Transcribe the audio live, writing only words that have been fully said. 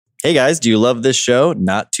Hey guys, do you love this show,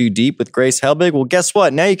 Not Too Deep with Grace Helbig? Well, guess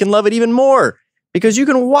what? Now you can love it even more because you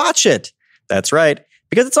can watch it. That's right,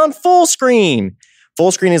 because it's on Fullscreen.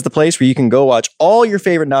 Fullscreen is the place where you can go watch all your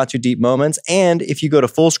favorite Not Too Deep moments. And if you go to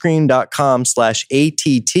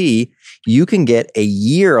fullscreen.com/ATT, you can get a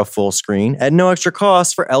year of Fullscreen at no extra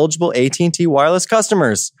cost for eligible AT&T wireless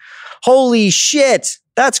customers. Holy shit,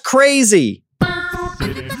 that's crazy.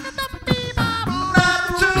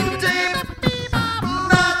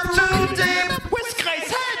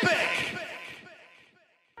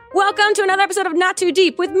 Welcome to another episode of Not Too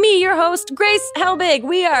Deep with me, your host, Grace Helbig.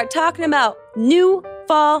 We are talking about new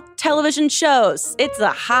fall television shows. It's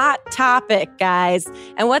a hot topic, guys.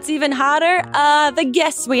 And what's even hotter? The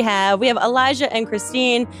guests we have. We have Elijah and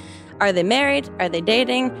Christine. Are they married? Are they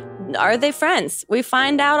dating? Are they friends? We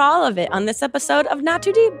find out all of it on this episode of Not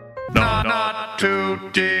Too Deep. Not Too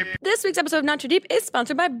Deep. This week's episode of Not Too Deep is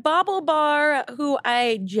sponsored by Bobble Bar, who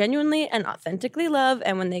I genuinely and authentically love.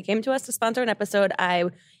 And when they came to us to sponsor an episode, I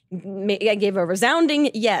gave a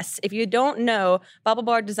resounding yes. If you don't know, Bobble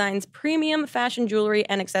Bar designs premium fashion jewelry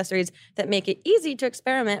and accessories that make it easy to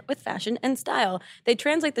experiment with fashion and style. They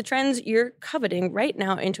translate the trends you're coveting right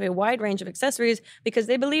now into a wide range of accessories because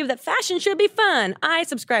they believe that fashion should be fun. I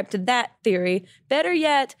subscribe to that theory. Better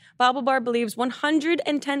yet, Bobble Bar believes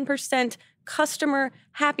 110% customer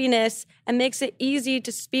happiness and makes it easy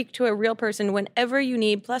to speak to a real person whenever you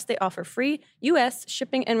need. Plus, they offer free U.S.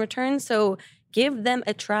 shipping and returns, so give them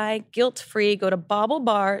a try, guilt-free. Go to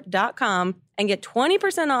baublebar.com and get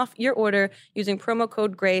 20% off your order using promo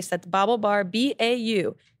code GRACE. That's BaubleBar,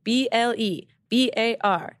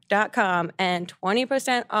 BAUBLEBAR.com, and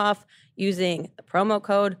 20% off using the promo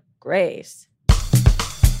code GRACE.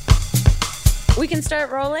 We can start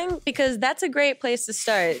rolling because that's a great place to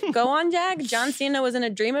start. Go on, Jag. John Cena was in a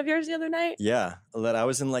dream of yours the other night. Yeah, that I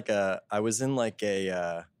was in there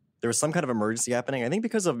was some kind of emergency happening. I think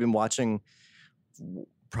because I've been watching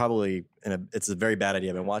it's a very bad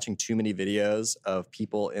idea. I've been watching too many videos of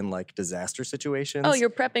people in like disaster situations. Oh,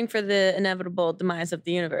 you're prepping for the inevitable demise of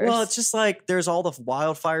the universe. Well, it's just like there's all the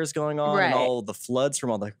wildfires going on and all the floods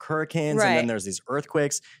from all the hurricanes. And then there's these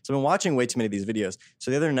earthquakes. So I've been watching way too many of these videos.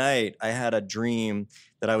 So the other night I had a dream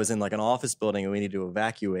that I was in like an office building and we needed to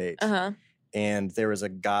evacuate. Uh-huh. And there was a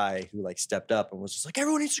guy who like stepped up and was just like,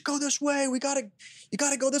 everyone needs to go this way. You gotta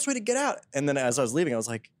go this way to get out. And then as I was leaving, I was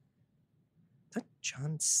like, is that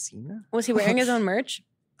John Cena? Was he wearing his own merch?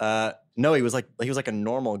 No, he was like a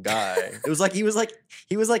normal guy. It was like he was like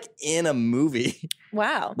in a movie.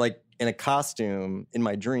 Wow. Like in a costume in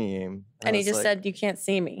my dream. And he just said, "You can't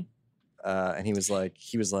see me." And he was like,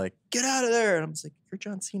 get out of there. And I was like, you're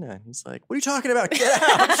John Cena. And he's like, what are you talking about? Get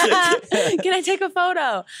out. Can I take a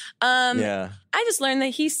photo? Yeah. I just learned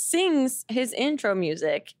that he sings his intro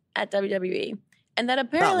music at WWE. And that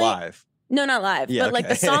apparently... Not live. No, not live. Yeah, but like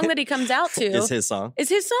the song that he comes out to... Is his song.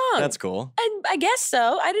 That's cool. I guess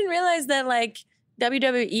so. I didn't realize that like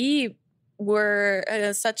WWE were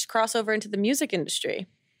such crossover into the music industry.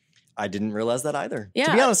 I didn't realize that either. Yeah.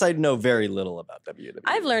 To be honest, I know very little about WWE.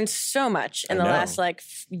 I've learned so much in the last like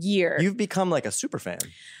year. You've become like a super fan.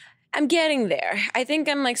 I'm getting there. I think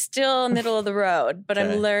I'm like still middle of the road, but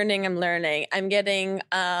I'm learning. I'm getting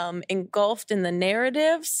engulfed in the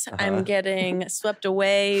narratives. Uh-huh. I'm getting swept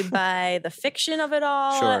away by the fiction of it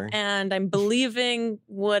all. Sure. And I'm believing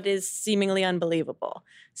what is seemingly unbelievable.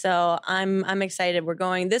 So I'm excited.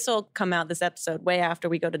 This will come out, this episode, way after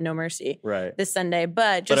we go to No Mercy this Sunday.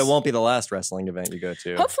 But it won't be the last wrestling event you go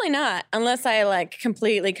to. Hopefully not, unless I like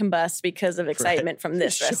completely combust because of excitement from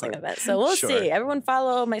this wrestling event. So we'll see. Everyone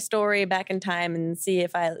follow my story back in time and see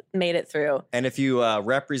if I made it through. And if you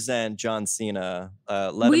represent John Cena,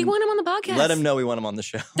 we want him on the podcast. Let him know we want him on the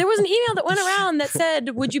show. There was an email that went around that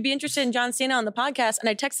said, would you be interested in John Cena on the podcast? And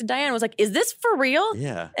I texted Diane and was like, is this for real?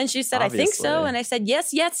 Yeah. And she said, obviously. I think so. And I said,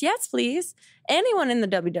 yes, please. Anyone in the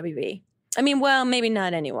WWE. I mean, well, maybe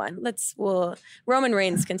not anyone. Roman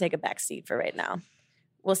Reigns can take a back seat for right now.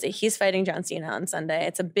 We'll see. He's fighting John Cena on Sunday.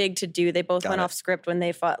 It's a big to-do. They both went off script when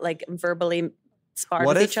they fought, like, verbally sparred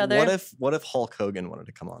with each other. What if Hulk Hogan wanted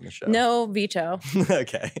to come on the show? No veto.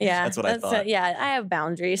 Okay. Yeah. That's what I thought. I have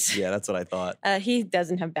boundaries. Yeah, that's what I thought. He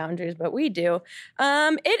doesn't have boundaries, but we do.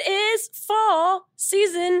 It is fall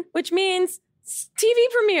season, which means TV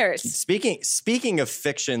premieres. Speaking of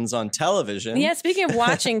fictions on television. Yeah, speaking of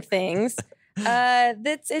watching things.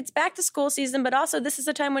 It's back to school season, but also this is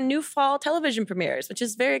a time when new fall television premieres, which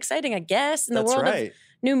is very exciting, I guess, in the world of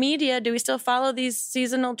new media, do we still follow these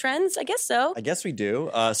seasonal trends? I guess so. I guess we do.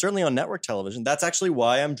 Certainly on network television. That's actually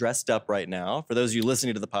why I'm dressed up right now, for those of you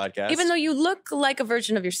listening to the podcast. Even though you look like a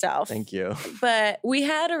version of yourself. Thank you. But we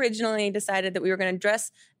had originally decided that we were going to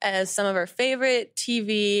dress as some of our favorite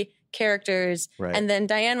TV characters. Right. And then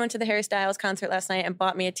Diane went to the Harry Styles concert last night and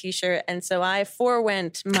bought me a t-shirt. And so I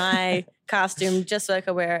forewent my costume just so I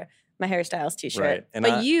could wear my Harry Styles t-shirt. Right. And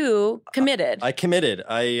but you committed. I committed.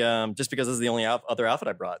 I just because this is the only other outfit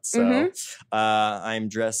I brought. So I'm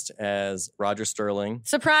dressed as Roger Sterling.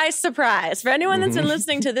 Surprise, surprise. For anyone that's been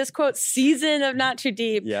listening to this, quote, season of Not Too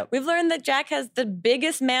Deep, we've learned that Jack has the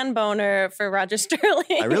biggest man boner for Roger Sterling.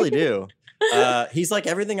 I really do. He's like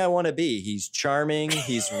everything I want to be. He's charming.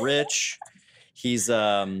 He's rich. He's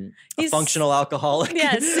a functional alcoholic.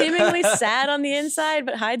 Yeah, seemingly sad on the inside,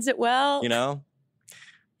 but hides it well. You know?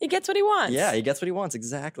 He gets what he wants. Yeah, he gets what he wants,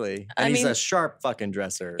 exactly. And he's a sharp fucking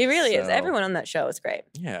dresser. He really is. Everyone on that show is great.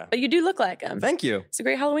 Yeah. But you do look like him. Thank you. It's a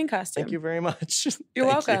great Halloween costume. Thank you very much. You're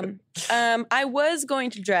welcome. I was going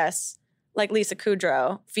to dress like Lisa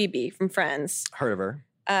Kudrow, Phoebe from Friends. Heard of her.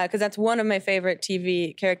 Because that's one of my favorite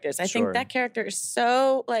TV characters. I think that character is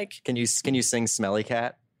so like... Can you sing Smelly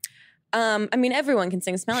Cat? I mean, everyone can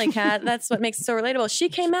sing Smelly Cat. That's what makes it so relatable. She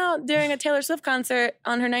came out during a Taylor Swift concert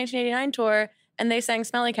on her 1989 tour, and they sang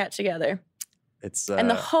Smelly Cat together. It's and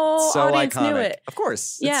the whole audience knew it. Of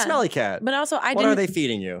course. It's Smelly Cat. But also, What are they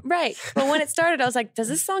feeding you? Right. But when it started, I was like, does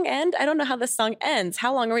this song end? I don't know how this song ends.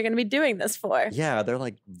 How long are we going to be doing this for? Yeah, they're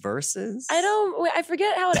like verses. I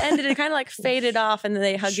forget how it ended. It kind of like faded off and then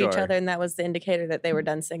they hugged each other and that was the indicator that they were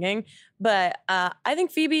done singing. But I think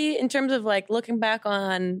Phoebe, in terms of like looking back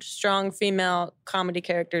on strong female comedy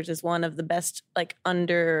characters, is one of the best like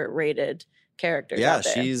underrated characters out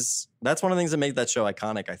there. That's one of the things that made that show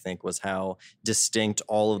iconic, I think, was how distinct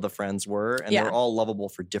all of the friends were. And they're all lovable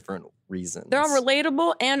for different reasons. They're all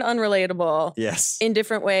relatable and unrelatable. Yes. In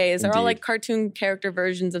different ways. Indeed. They're all like cartoon character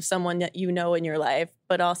versions of someone that you know in your life,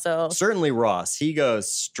 but also... Certainly Ross. He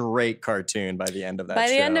goes straight cartoon by the end of that show. By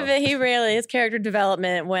the end of it, his character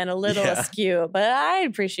development went a little askew, but I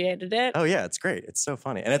appreciated it. Oh, yeah. It's great. It's so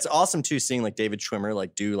funny. And it's awesome, too, seeing like David Schwimmer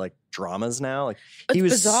like do like dramas now. Like he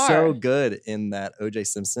was bizarre. So good in that O.J.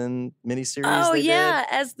 Simpson miniseries. Oh, yeah.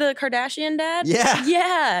 As the Kardashian dad? Yeah.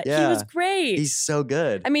 Yeah. He was great. He's so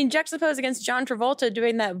good. I mean, juxtaposed against John Travolta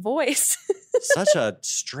doing that voice. Such a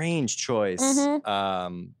strange choice.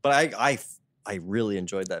 But I really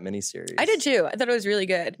enjoyed that miniseries. I did too. I thought it was really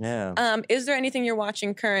good. Yeah. Is there anything you're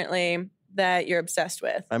watching currently that you're obsessed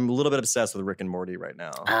with? I'm a little bit obsessed with Rick and Morty right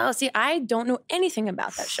now. Oh, see, I don't know anything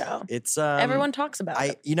about that show. It's everyone talks about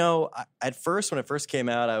it. You know, at first when it first came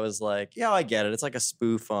out, I was like, yeah, I get it. It's like a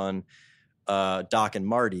spoof on Doc and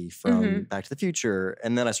Marty from Back to the Future.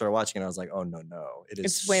 And then I started watching it and I was like, oh no,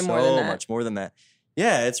 it's way more than that. Much more than that.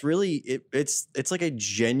 Yeah, it's really it's like a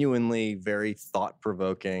genuinely very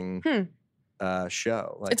thought-provoking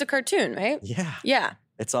show. Like, it's a cartoon, right? Yeah. Yeah.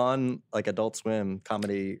 It's on like Adult Swim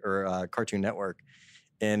comedy or Cartoon Network.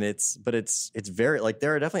 And it's very like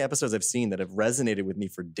there are definitely episodes I've seen that have resonated with me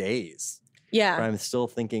for days. Yeah. Where I'm still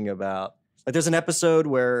thinking about like there's an episode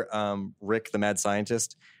where Rick, the mad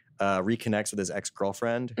scientist, reconnects with his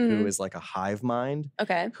ex-girlfriend who is like a hive mind.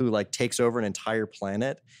 Okay. Who like takes over an entire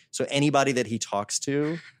planet. So anybody that he talks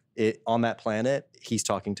to on that planet, he's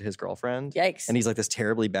talking to his girlfriend. Yikes. And he's like this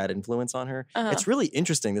terribly bad influence on her. It's really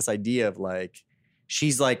interesting, this idea of like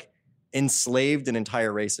she's like enslaved an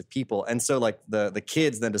entire race of people. And so like the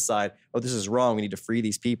kids then decide, oh, this is wrong. We need to free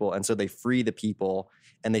these people. And so they free the people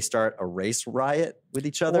and they start a race riot with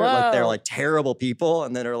each other. Whoa. Like they're like terrible people.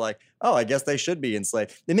 And then they're like, oh, I guess they should be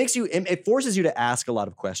enslaved. It forces you to ask a lot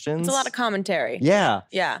of questions. It's a lot of commentary. Yeah.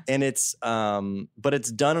 Yeah. And it's, but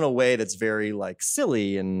it's done in a way that's very like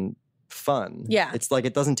silly and fun. Yeah. It's like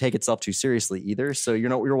it doesn't take itself too seriously either. So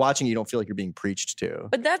you're watching, you don't feel like you're being preached to.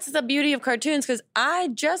 But that's the beauty of cartoons because I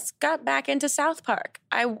just got back into South Park.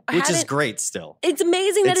 Which is great still. It's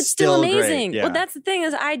amazing that it's still amazing. Yeah. Well, that's the thing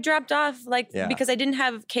is I dropped off because I didn't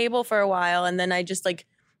have cable for a while and then I just like,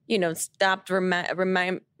 stopped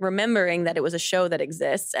remembering that it was a show that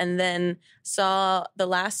exists and then saw the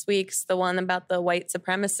last week's, the one about the white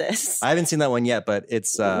supremacists. I haven't seen that one yet, but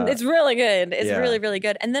it's really good. It's really, really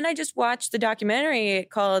good. And then I just watched the documentary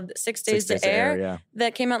called 6 Days to Air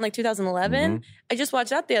that came out in like 2011. I just watched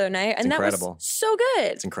that the other night and that was so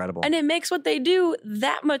good. It's incredible. And it makes what they do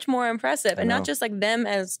that much more impressive. And not just like them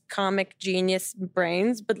as comic genius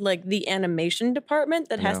brains, but like the animation department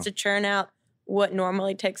that has to churn out what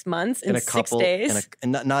normally takes months in 6 days.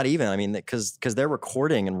 And not even, I mean, because they're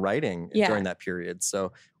recording and writing during that period.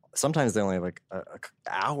 So sometimes they only have like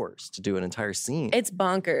hours to do an entire scene. It's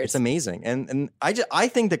bonkers. It's amazing. And I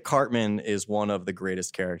think that Cartman is one of the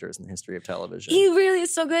greatest characters in the history of television. He really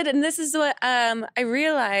is so good. And this is what I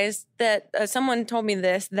realized that someone told me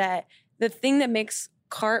this, that the thing that makes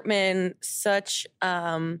Cartman such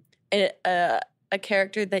a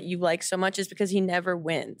character that you like so much is because he never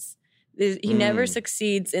wins. He never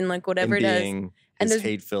succeeds in like whatever it does. And his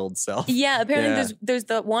hate-filled self. Yeah, apparently there's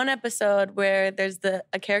the one episode where there's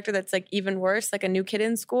a character that's like even worse, like a new kid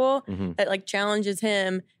in school that like challenges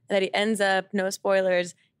him, and that he ends up, no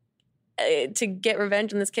spoilers, to get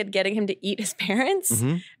revenge on this kid, getting him to eat his parents.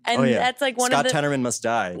 And that's like one Scott of the... Tenorman Must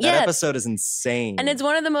Die. That episode is insane. And it's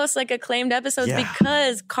one of the most like acclaimed episodes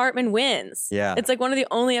because Cartman wins. Yeah. It's like one of the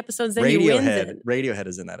only episodes that he wins in. Radiohead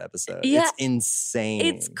is in that episode. Yeah. It's insane.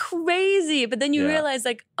 It's crazy. But then you realize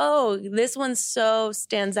like, oh, this one so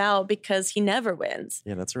stands out because he never wins.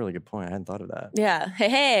 Yeah, that's a really good point. I hadn't thought of that. Yeah.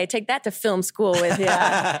 Hey, take that to film school with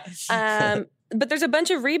you. But there's a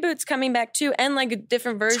bunch of reboots coming back too, and like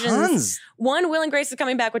different versions. Tons. One, Will and Grace is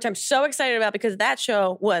coming back, which I'm so excited about because that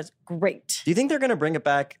show was great. Do you think they're going to bring it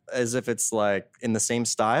back as if it's like in the same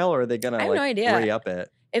style, or are they going to like re-up it?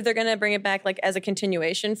 If they're going to bring it back like as a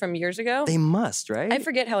continuation from years ago. They must, right? I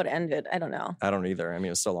forget how it ended. I don't know. I don't either. I mean,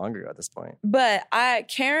 it was so long ago at this point. But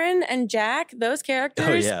Karen and Jack, those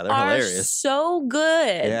characters they're are hilarious. so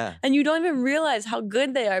good. Yeah. And you don't even realize how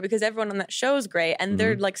good they are because everyone on that show is great and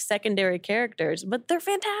they're like secondary characters, but they're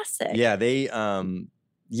fantastic. Yeah, they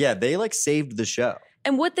like saved the show.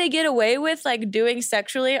 And what they get away with, like doing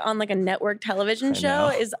sexually on like a network television show,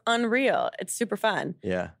 is unreal. It's super fun.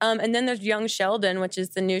 Yeah. And then there's Young Sheldon, which is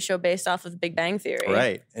the new show based off of The Big Bang Theory.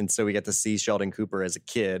 Right. And so we get to see Sheldon Cooper as a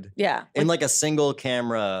kid. Yeah. In like a single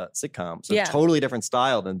camera sitcom. So totally different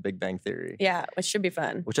style than Big Bang Theory. Yeah, which should be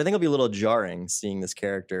fun. Which I think will be a little jarring, seeing this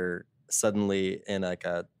character suddenly in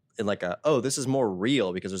this is more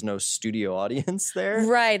real because there's no studio audience there.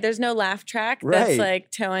 Right. There's no laugh track that's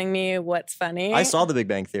like telling me what's funny. I saw The Big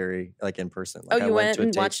Bang Theory like in person. Like, you went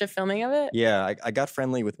and watched a filming of it? Yeah. I got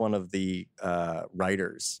friendly with one of the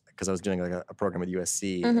writers because I was doing like a program with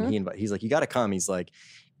USC. And he's like, you got to come. He's like,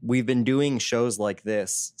 we've been doing shows like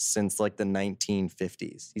this since like the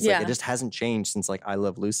 1950s. He's like, it just hasn't changed since like I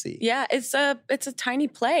Love Lucy. Yeah, it's a tiny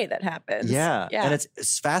play that happens. Yeah. And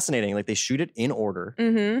it's fascinating. Like they shoot it in order.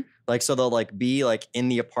 Like, so they'll like be like in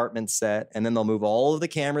the apartment set and then they'll move all of the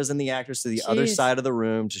cameras and the actors to the other side of the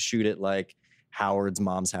room to shoot it like Howard's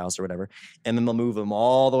mom's house or whatever. And then they'll move them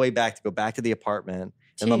all the way back to go back to the apartment.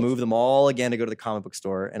 And they'll move them all again to go to the comic book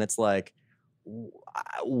store. And it's like,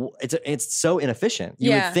 it's so inefficient.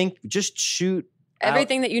 You would think just shoot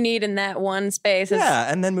everything that you need in that one space.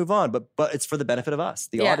 And then move on. But it's for the benefit of us,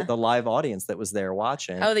 the live audience that was there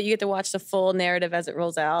watching. Oh, that you get to watch the full narrative as it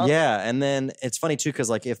rolls out. Yeah, and then it's funny too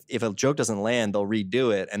because like if a joke doesn't land, they'll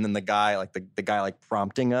redo it, and then the guy like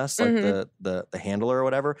prompting us, like the handler or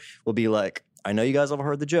whatever, will be like, I know you guys have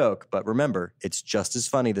heard the joke, but remember, it's just as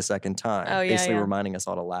funny the second time. Oh, yeah, basically reminding us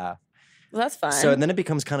all to laugh. Well, that's fun. So and then it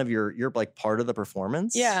becomes kind of your like part of the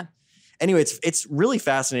performance. Yeah. Anyway, it's really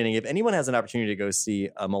fascinating. If anyone has an opportunity to go see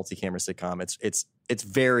a multi-camera sitcom, it's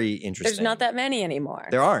very interesting. There's not that many anymore.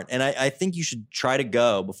 There aren't, and I think you should try to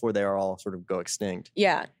go before they are all sort of go extinct.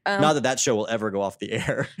 Yeah. Not that show will ever go off the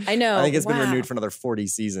air. I know. I think it's been renewed for another 40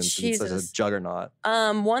 seasons. It's such a juggernaut.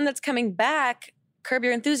 One that's coming back, Curb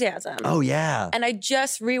Your Enthusiasm. Oh, yeah. And I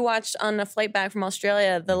just rewatched on a flight back from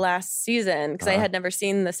Australia the last season because I had never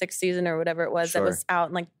seen the 6th season or whatever it was that was out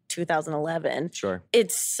in like 2011. Sure.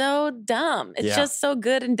 It's so dumb. It's just so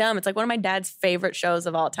good and dumb. It's like one of my dad's favorite shows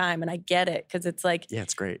of all time. And I get it because it's like, yeah,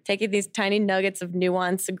 it's great. Taking these tiny nuggets of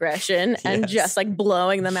nuanced aggression and just like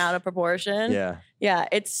blowing them out of proportion. Yeah. Yeah,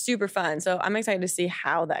 it's super fun. So I'm excited to see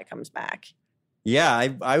how that comes back. Yeah,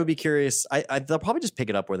 I would be curious. They'll probably just pick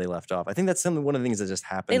it up where they left off. I think that's one of the things that just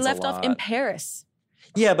happens. They left off in Paris.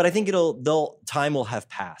 Yeah, but I think time will have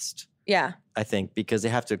passed. Yeah. I think because they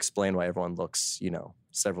have to explain why everyone looks,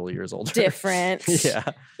 several years older. Different. Yeah.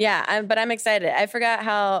 Yeah, but I'm excited. I forgot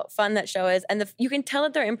how fun that show is. And you can tell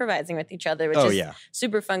that they're improvising with each other, which is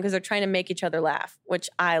super fun because they're trying to make each other laugh, which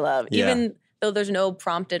I love. Yeah. Even though there's no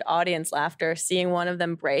prompted audience laughter, seeing one of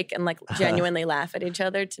them break and like genuinely laugh at each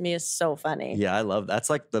other to me is so funny. Yeah, I love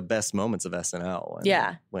that's like the best moments of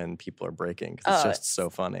SNL. When people are breaking because it's just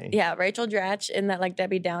so funny. Yeah, Rachel Dratch in that like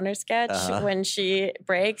Debbie Downer sketch when she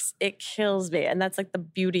breaks, it kills me, and that's like the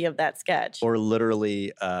beauty of that sketch. Or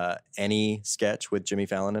literally any sketch with Jimmy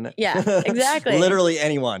Fallon in it. Yeah, exactly. Literally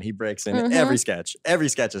anyone he breaks in every sketch. Every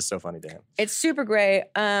sketch is so funny to him. It's super great.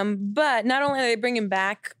 But not only are they bringing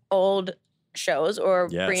back old shows or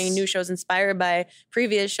bringing new shows inspired by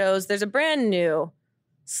previous shows, there's a brand new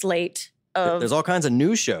slate of. There's all kinds of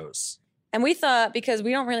new shows. And we thought, because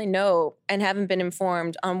we don't really know and haven't been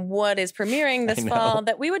informed on what is premiering this fall,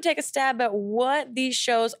 that we would take a stab at what these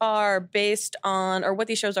shows are based on, or what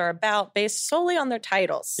these shows are about, based solely on their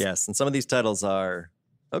titles. Yes, and some of these titles are,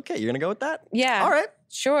 okay, you're going to go with that? Yeah. All right.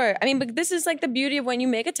 Sure. I mean, but this is like the beauty of when you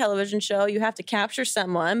make a television show, you have to capture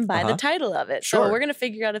someone by the title of it. Sure. So we're going to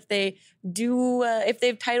figure out if they do, if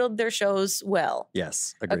they've titled their shows well.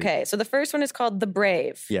 Yes, agreed. Okay, so the first one is called The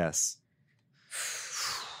Brave. Yes.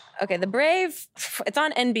 Okay, The Brave, it's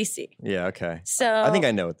on NBC. Yeah, okay. So I think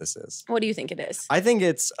I know what this is. What do you think it is? I think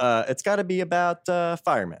it's got to be about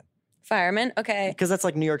firemen. Firemen, okay. Because that's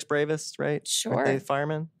like New York's Bravest, right? Sure. Aren't they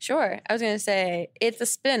firemen? Sure. I was going to say it's a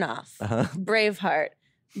spinoff, Braveheart,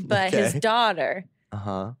 but Okay. his daughter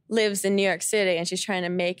Uh-huh. lives in New York City and she's trying to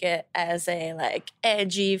make it as a like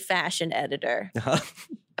edgy fashion editor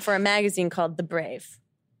for a magazine called The Brave.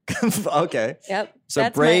 Okay. Yep. So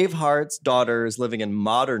That's Braveheart's daughter is living in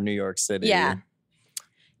modern New York City. Yeah.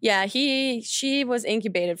 Yeah, she was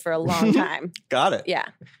incubated for a long time. Got it. Yeah.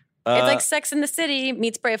 It's like Sex in the City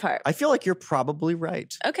meets Braveheart. I feel like you're probably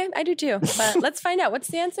right. Okay, I do too. But let's find out. What's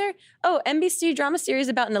the answer? Oh, NBC drama series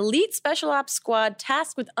about an elite special ops squad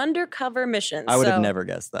tasked with undercover missions. I would have never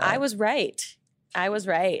guessed that. I was right.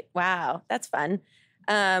 Wow, that's fun.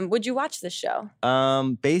 Would you watch this show?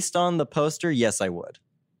 Based on the poster, yes, I would.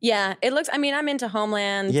 Yeah, it looks. I mean, I'm into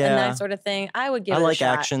Homeland Yeah. and that sort of thing. I would give it a like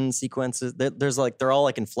shot. action sequences. There's like they're all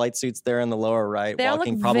like in flight suits there in the lower right, They all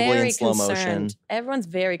walking look probably very in slow motion. concerned. Everyone's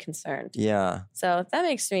very concerned. Yeah. So that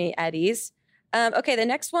makes me at ease. Okay, the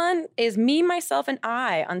next one is Me, Myself, and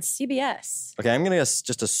I on CBS. Okay, I'm gonna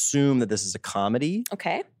just assume that this is a comedy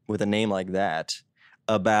Okay. with a name like that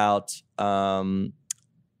about a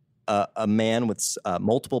man with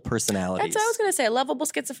multiple personalities. That's what I was going to say. A lovable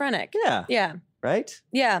schizophrenic. Yeah. Yeah. Right.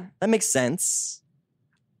 Yeah. That makes sense.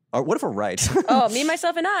 Or what if we're right? Oh, Me,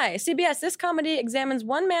 Myself, and I. CBS, this comedy examines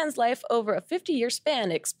one man's life over a 50-year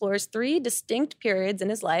span. It explores 3 distinct periods in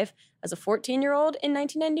his life as a 14-year-old in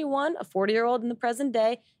 1991, a 40-year-old in the present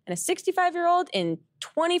day, and a 65-year-old in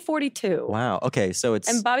 2042. Wow. Okay, so it's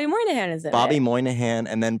And Bobby Moynihan is in Bobby it. Moynihan,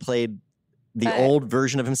 and then played the old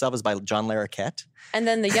version of himself is by John Larroquette. And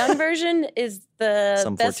then the young version is the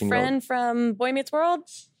Some best 14-year-old. friend from Boy Meets World.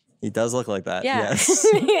 He does look like that. Yeah. Yes.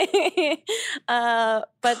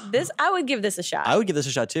 But this, I would give this a shot. I would give this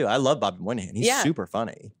a shot too. I love Bobby Moynihan. He's super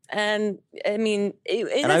funny. And I mean,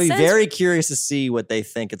 And I'd be very curious to see what they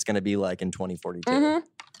think it's going to be like in 2042. Mm-hmm.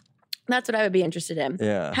 That's what I would be interested in.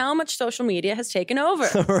 Yeah. How much social media has taken over?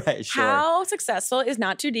 Right, sure. How successful is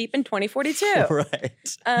Not Too Deep in 2042?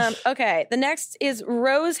 Right. Okay, the next is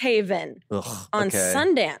Rose Haven on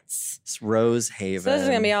Sundance. It's Rose Haven. So this is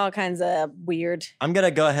going to be all kinds of weird. I'm going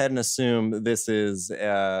to go ahead and assume this is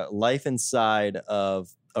life inside of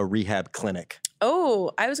a rehab clinic.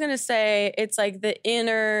 Oh, I was going to say it's like the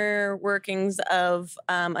inner workings of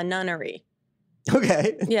a nunnery.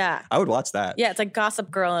 Okay. Yeah. I would watch that. Yeah, it's like Gossip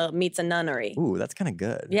Girl meets a nunnery. Ooh, that's kind of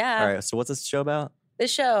good. Yeah. All right, so what's this show about?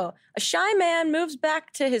 This show, a shy man moves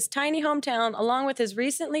back to his tiny hometown along with his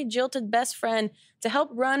recently jilted best friend to help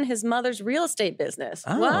run his mother's real estate business.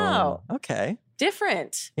 Oh, Wow. Okay.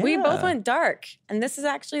 Different. We Yeah. both went dark, and this is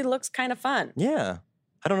actually looks kind of fun. Yeah.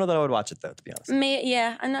 I don't know that I would watch it though, to be honest.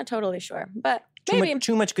 Yeah, I'm not totally sure, but maybe.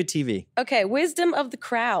 Too much good TV. Okay, Wisdom of the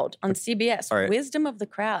Crowd on CBS. All right. Wisdom of the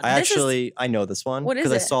Crowd. I know this one. What is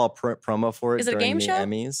Because I it? saw a promo for it Is it a during game the show?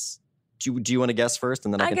 Emmys. Do you want to guess first,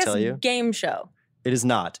 and then I can guess tell you? game show. It is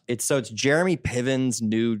not. It's Jeremy Piven's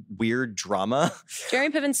new weird drama.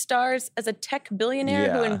 Jeremy Piven stars as a tech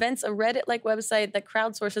billionaire who Yeah. invents a Reddit-like website that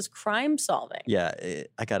crowdsources crime solving. Yeah,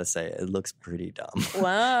 I gotta say, it looks pretty dumb.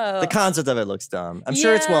 Whoa. The concept of it looks dumb. I'm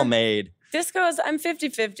sure it's Yeah. well made. This goes, I'm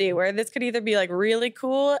 50-50, where this could either be like really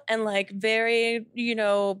cool and like very,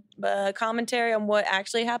 commentary on what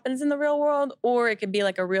actually happens in the real world, or it could be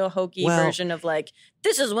like a real hokey Well- version of like,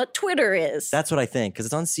 this is what Twitter is. That's what I think, because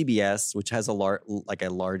it's on CBS, which has a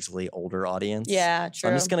largely older audience. Yeah, So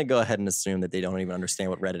I'm true. just gonna go ahead and assume that they don't even understand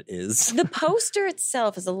what Reddit is. The poster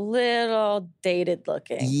itself is a little dated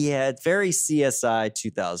looking. Yeah, it's very CSI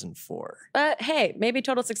 2004. But hey, maybe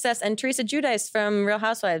total success. And Teresa Giudice from Real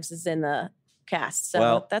Housewives is in the cast. So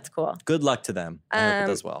Well, that's cool. Good luck to them. I hope it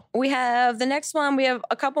does well. We have the next one. We have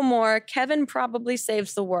a couple more. Kevin Probably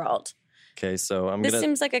Saves the World. Okay, so This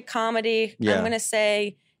seems like a comedy. Yeah. I'm going to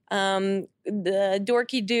say the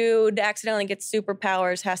dorky dude accidentally gets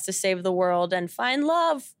superpowers, has to save the world and find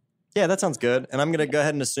love. Yeah, that sounds good. And I'm gonna go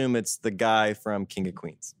ahead and assume it's the guy from King of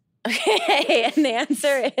Queens. Okay, and the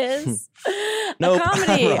answer is Nope, a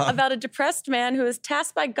comedy I'm wrong. about a depressed man who is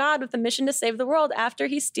tasked by God with the mission to save the world after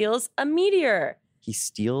he steals a meteor. He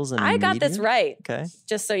steals a I got this meteor? right. Okay.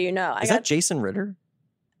 Just so you know. Is that Jason Ritter?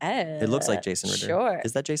 It looks like Jason Ritter. Sure.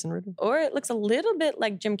 Is that Jason Ritter? Or it looks a little bit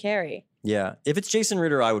like Jim Carrey. Yeah. If it's Jason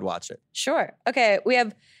Ritter, I would watch it. Sure. Okay, we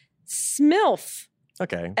have Smilf.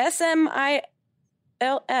 Okay. SMILF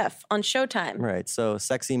on Showtime. Right. So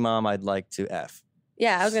sexy mom, I'd like to F.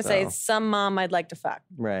 Yeah, I was gonna say So- some mom I'd like to fuck.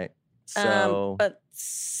 Right. So But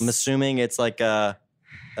I'm assuming it's like a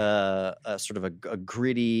sort of a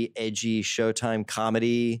gritty, edgy Showtime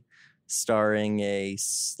comedy starring a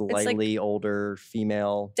slightly older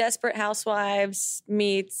female. Desperate Housewives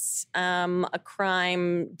meets a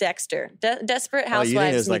crime Dexter. Desperate Oh, Housewives. you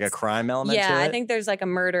think there's like a meets- crime element to it? Yeah, I think there's like a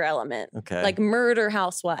murder element. Okay. Like Murder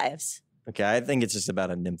Housewives. Okay, I think it's just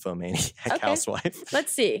about a nymphomaniac Okay. housewife.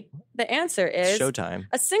 Let's see. The answer is Showtime.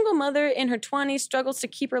 a single mother in her 20s struggles to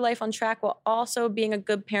keep her life on track while also being a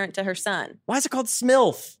good parent to her son. Why is it called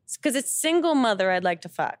Smilf? Because it's single mother I'd like to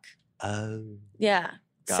fuck. Oh. Yeah.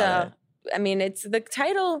 Got so, it. I mean, it's the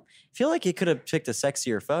title. I feel like he could have picked a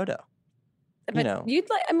sexier photo. But know. you'd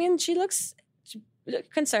like, I mean, she looks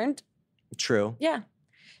concerned. True. Yeah.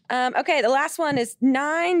 Okay, the last one is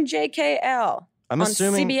 9JKL. I'm On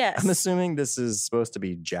assuming CBS. I'm assuming this is supposed to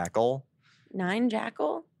be Jackal. 9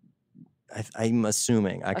 Jackal? I'm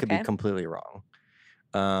assuming. I could be Okay. completely wrong.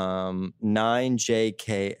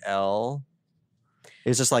 9JKL.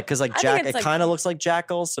 It's just like because like I think Jack, it's it like- kind of looks like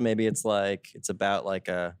Jackal, so maybe it's about like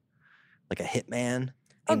a hitman named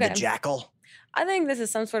the Okay. Jackal. I think this is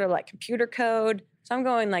some sort of like computer code. So I'm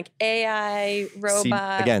going like AI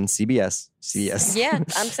robot. Again, CBS. CBS. Yeah,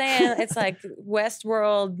 I'm saying it's like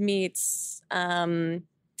Westworld meets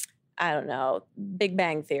I don't know, Big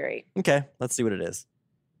Bang Theory. Okay, let's see what it is.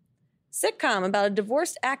 Sitcom about a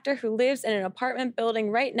divorced actor who lives in an apartment building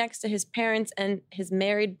right next to his parents and his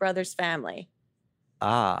married brother's family.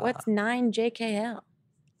 What's 9JKL?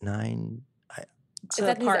 9. It's Is the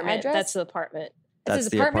that his apartment. address? That's the apartment. Is his That's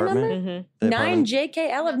the apartment number? apartment? Mm-hmm. The apartment?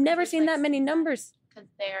 9JKL? I've never seen that many numbers. Because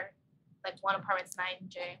they're like one apartment's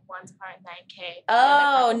 9J, one's apartment 9K.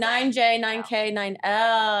 Oh, 9J, 9K,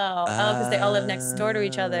 9L. Oh, because they all live next door to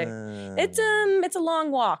each other. It's a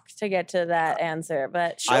long walk to get to that answer,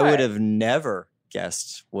 but sure. I would have never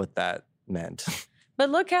guessed what that meant. But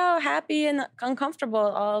look how happy and uncomfortable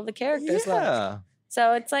all the characters look. Yeah.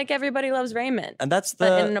 So it's like Everybody Loves Raymond, And that's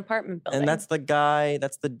but in an the apartment building. and that's the guy,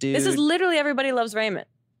 that's the dude. This is literally Everybody Loves Raymond.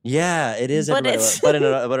 Yeah, it is But everybody, it's-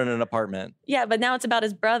 but in an apartment. Yeah, but now it's about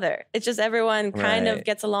his brother. It's just everyone kind of Right.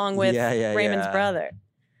 gets along with Yeah, Raymond's yeah. brother.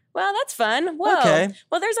 Well, that's fun. Whoa. Okay.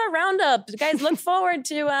 Well, there's our roundup. Guys, look forward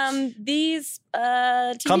to these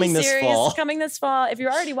TV Coming this series fall. coming this fall. If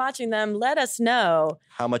you're already watching them, let us know.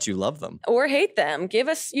 How much you love them. Or hate them. Give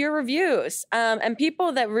us your reviews. And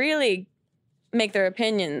people that really make their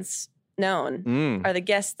opinions known are the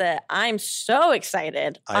guests that I'm so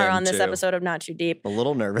excited I are am on this too. episode of Not Too Deep. A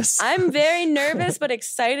little nervous. I'm very nervous, but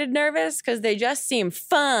excited nervous because they just seem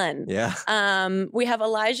fun. yeah. We have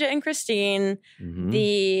Elijah and Christine,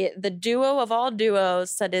 Mhm. the duo of all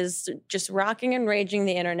duos that is just rocking and raging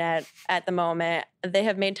the internet at the moment. They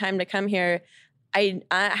have made time to come here.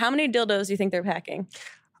 How many dildos do you think they're packing?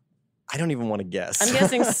 I don't even want to guess. I'm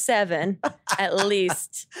guessing 7 at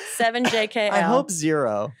least. 7 JKL. I hope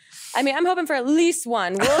 0. I mean, I'm hoping for at least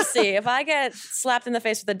 1. We'll see. If I get slapped in the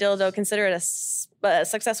face with a dildo, consider it a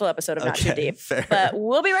successful episode of Not Too Deep. Fair. But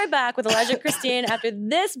we'll be right back with Elijah and Christine after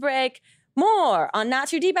this break. More on Not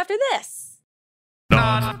Too Deep after this.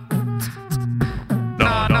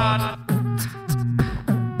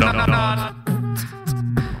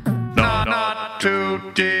 Not too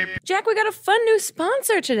deep. Jack, we got a fun new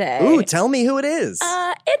sponsor today. Ooh, tell me who it is.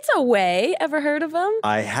 It's Away. Ever heard of them?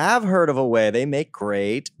 I have heard of Away. They make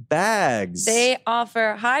great bags. They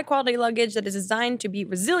offer high quality luggage that is designed to be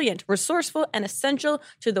resilient, resourceful, and essential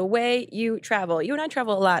to the way you travel. You and I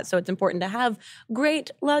travel a lot, so it's important to have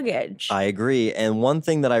great luggage. I agree. And one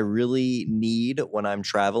thing that I really need when I'm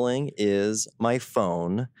traveling is my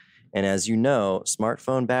phone. And as you know,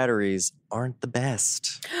 smartphone batteries aren't the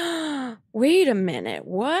best. Wait a minute.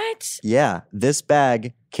 What? Yeah, this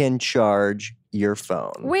bag can charge your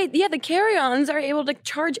phone. Wait, yeah, the carry-ons are able to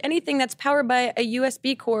charge anything that's powered by a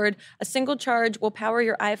USB cord. A single charge will power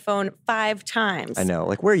your iPhone 5 times. I know.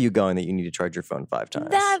 Like, where are you going that you need to charge your phone 5 times?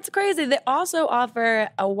 That's crazy. They also offer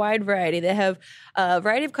a wide variety. They have a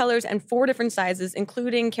variety of colors and 4 different sizes,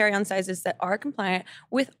 including carry-on sizes that are compliant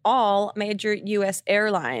with all major U.S.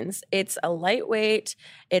 airlines. It's a lightweight.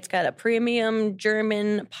 It's got a premium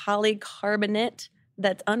German polycarbonate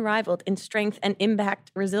that's unrivaled in strength and impact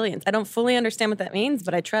resilience. I don't fully understand what that means,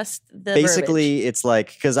 but I trust the Basically, verbiage. it's like,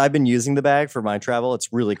 because I've been using the bag for my travel,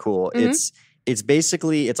 it's really cool. Mhm.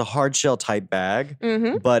 It's a hard shell type bag,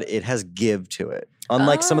 Mm-hmm. but it has give to it.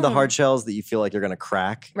 Unlike some of the hard shells that you feel like you're going to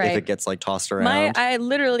crack if it gets like tossed around. I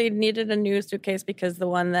literally needed a new suitcase because the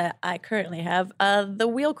one that I currently have, the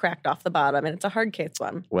wheel cracked off the bottom, and it's a hard case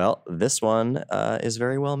one. Well, this one is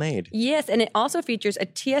very well made. Yes, and it also features a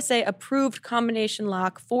TSA-approved combination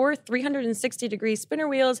lock for 360-degree spinner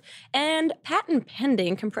wheels and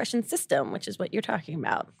patent-pending compression system, which is what you're talking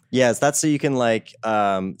about. Yes, that's so you can like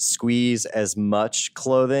squeeze as much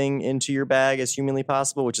clothing into your bag as humanly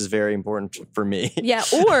possible, which is very important for me. Yeah,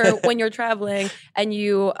 or when you're traveling and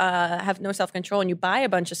you have no self-control and you buy a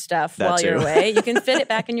bunch of stuff while you're away, you can fit it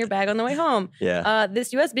back in your bag on the way home. Yeah.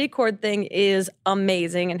 This USB cord thing is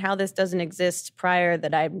amazing, and how this doesn't exist prior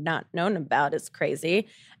that I've not known about is crazy.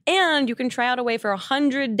 And you can try out Away for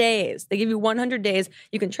 100 days. They give you 100 days.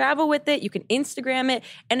 You can travel with it. You can Instagram it.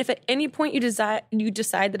 And if at any point you decide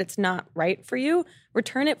that it's not right for you,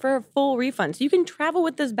 return it for a full refund. So you can travel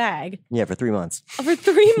with this bag. Yeah, for 3 months. For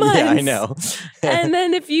 3 months. Yeah, I know. And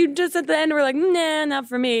then if you just at the end were like, nah, not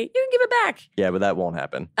for me, you can give it back. Yeah, but that won't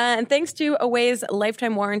happen. And thanks to Away's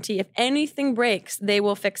lifetime warranty, if anything breaks, they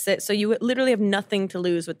will fix it. So you literally have nothing to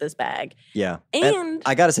lose with this bag. Yeah. And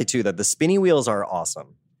I got to say, too, that the spinny wheels are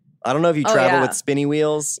awesome. I don't know if you travel with spinny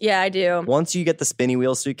wheels. Yeah, I do. Once you get the spinny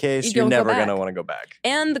wheel suitcase, you're never going to want to go back.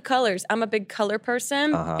 And the colors. I'm a big color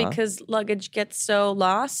person because luggage gets so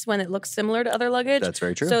lost when it looks similar to other luggage. That's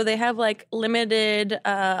very true. So they have like limited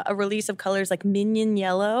a release of colors like minion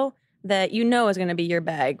yellow that you know is going to be your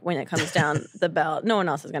bag when it comes down the belt. No one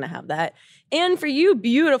else is going to have that. And for you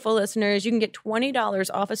beautiful listeners, you can get $20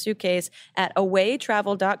 off a suitcase at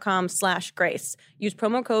awaytravel.com/grace. Use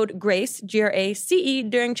promo code GRACE, GRACE,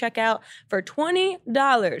 during checkout for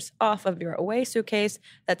 $20 off of your Away suitcase.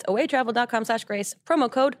 That's awaytravel.com/grace,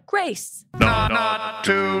 promo code GRACE. Not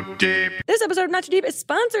too deep. This episode of Not Too Deep is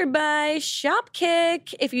sponsored by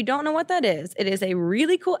Shopkick. If you don't know what that is, it is a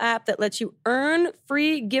really cool app that lets you earn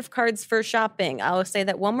free gift cards for shopping. I'll say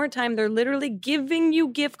that one more time. They're literally giving you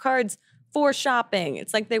gift cards for shopping.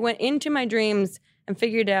 It's like they went into my dreams and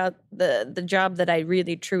figured out the job that I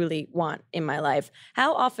really, truly want in my life.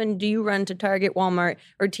 How often do you run to Target, Walmart,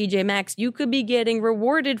 or TJ Maxx? You could be getting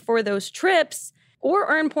rewarded for those trips or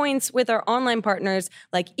earn points with our online partners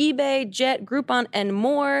like eBay, Jet, Groupon, and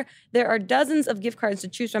more. There are dozens of gift cards to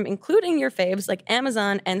choose from, including your faves like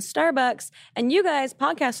Amazon and Starbucks. And you guys,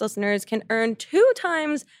 podcast listeners, can earn 2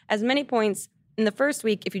 times as many points in the first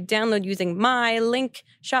week if you download using my link,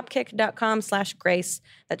 shopkick.com/grace.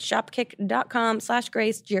 That's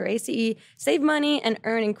shopkick.com/grace, GRACE. Save money and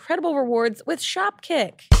earn incredible rewards with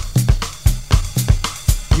Shopkick.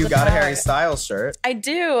 You got a Harry Styles shirt. I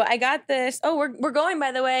do. I got this. Oh, we're going,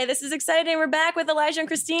 by the way. This is exciting. We're back with Elijah and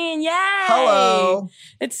Christine. Yay! Hello.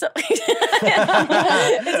 It's so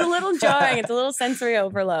it's a little jarring. It's a little sensory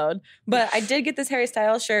overload. But I did get this Harry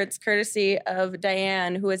Styles shirts courtesy of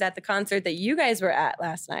Diane, who was at the concert that you guys were at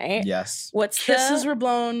last night. Yes. What's Kisses were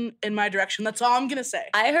blown in my direction. That's all I'm going to say.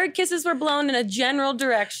 I heard kisses were blown in a general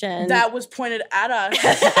direction. That was pointed at us.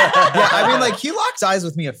 Yeah, I mean, like, he locked eyes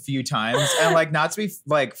with me a few times, and like, not to be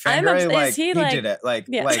like fangirly, like he did it. Like,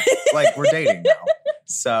 yeah. like we're dating now.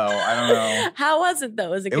 So I don't know. How was it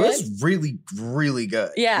though? Was it good? It was really, really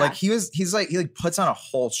good. Yeah. Like he puts on a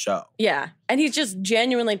whole show. Yeah. And he's just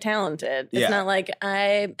genuinely talented. It's not like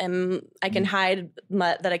I can hide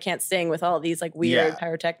that I can't sing with all these like weird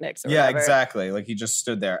pyrotechnics or whatever. Exactly. Like he just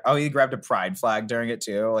stood there. Oh, he grabbed a pride flag during it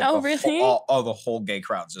too. Like really? The whole gay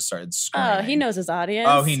crowd just started screaming. Oh, he knows his audience.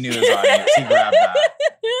 Oh, he knew his audience. He grabbed that.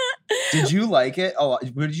 Did you like it? Oh,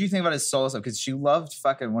 what did you think about his solo stuff? Because she loved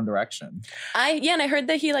fucking One Direction. And I heard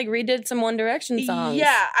that he like redid some One Direction songs.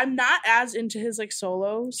 Yeah, I'm not as into his like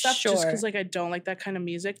solo stuff just Sure. because like I don't like that kind of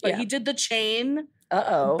music. But he did The Chain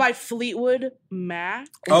Uh-oh. by Fleetwood Mac.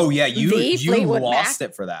 Oh yeah, you Fleetwood lost Mac?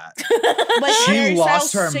 it for that. Like She Harry lost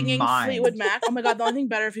Styles her singing mind. Fleetwood Mac. Oh my god, the only thing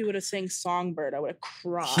better if he would have sang Songbird, I would have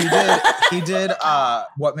cried. He did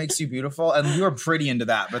What Makes You Beautiful, and you were pretty into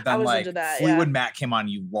that, but I then was like into that, Fleetwood Mac came on,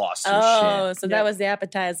 you lost your Oh, shit. so that was the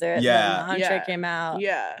appetizer. And Yeah. then the entree came out.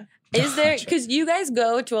 Yeah. Is there, because you guys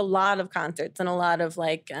go to a lot of concerts and a lot of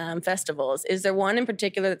like festivals, is there one in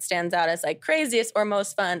particular that stands out as like craziest or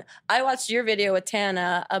most fun? I watched your video with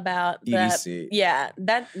Tana about that. EDC. Yeah,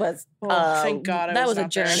 that was, thank God I that was was a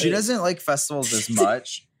not there. journey. She doesn't like festivals as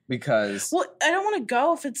much because Well, I don't want to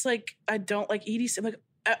go if it's like I don't like EDC.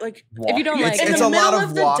 Like If you don't like in it. it's the a middle lot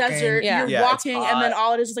of the walking. desert, Yeah. you're Yeah, it's walking, and then hot.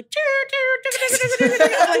 all it is like, Just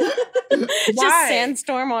why?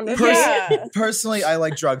 sandstorm on the Yeah. Personally, I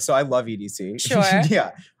like drugs, so I love EDC. Sure.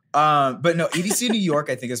 Yeah. But no, EDC New York,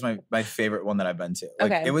 I think is my favorite one that I've been to.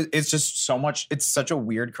 Like Okay. it's just so much. It's such a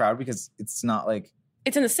weird crowd because it's not like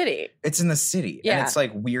It's in the city. it's in the city, Yeah. and it's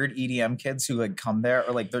like weird EDM kids who like come there,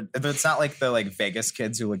 or like it's not like the like Vegas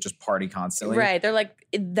kids who like just party constantly, Right. They're like,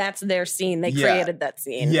 that's their scene. They Yeah. created that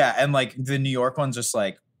scene. Yeah, and like the New York one's just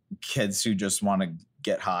like kids who just want to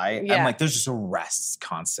get high, and Yeah. like there's just arrests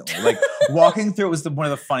constantly. Like walking through it was one of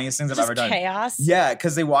the funniest things I've Just ever done. chaos. Yeah,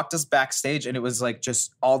 because they walked us backstage and it was like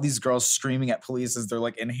just all these girls screaming at police as they're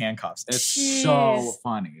like in handcuffs. And it's so Jeez.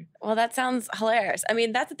 funny. Well, that sounds hilarious. I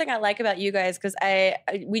mean, that's the thing I like about you guys because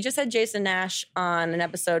we just had Jason Nash on an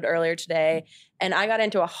episode earlier today, and I got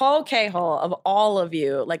into a whole K-hole of all of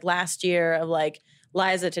you, like last year, of like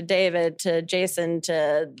Liza to David to Jason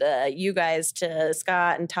to you guys to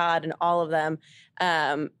Scott and Todd and all of them.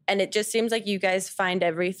 And it just seems like you guys find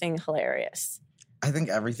everything hilarious. I think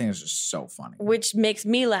everything is just so funny. Which makes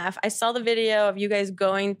me laugh. I saw the video of you guys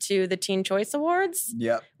going to the Teen Choice Awards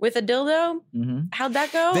Yep. with a dildo. Mm-hmm. How'd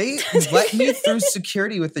that go? They let me through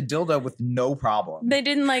security with the dildo with no problem. They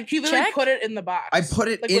didn't like He literally check. put it in the box. I put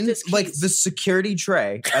it like, with in his like keys. the security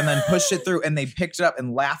tray and then pushed it through, and they picked it up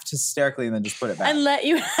and laughed hysterically and then just put it back. and let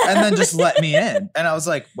you And then just let me in. And I was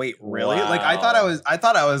like, wait, really? Like I thought Wow. I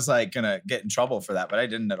thought I was like gonna get in trouble for that, but I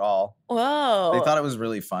didn't at all. Whoa. They thought it was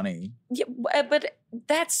really funny. Yeah, but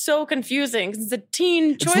that's so confusing because it's a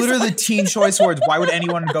teen choice. It's literally the award. Teen Choice Awards. Why would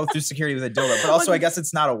anyone go through security with a dildo? But also, I guess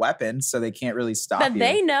it's not a weapon, so they can't really stop But you.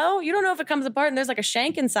 they know. You don't know if it comes apart and there's like a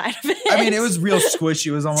shank inside of it. I mean, it was real squishy.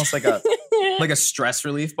 It was almost like a stress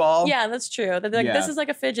relief ball. Yeah, that's true. They're like, Yeah. this is like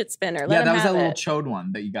a fidget spinner. Let Yeah, him that was that have little it. chode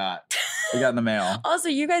one that you got. You got in the mail. Also,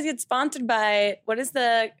 you guys get sponsored by what is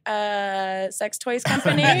the sex toys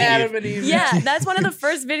company? Adam and Eve. Yeah, that's one of the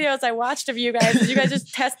first videos I watched of you guys. Is you guys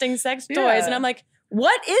just testing sex toys, Yeah. and I'm like,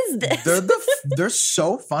 what is this? They're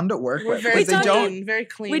so fun to work We're with. very because they don't. clean, very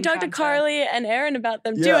clean. We talked to content. Carly and Aaron about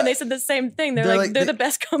them too, Yeah. and they said the same thing. They're They're like, like- they're they- the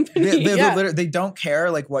best company. They don't care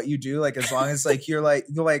like what you do, like as long as like you're like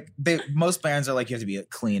most brands are like you have to be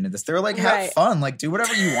clean and this. They're like have Right. fun, like do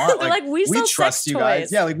whatever you want. They're like, we sell trust sex you guys.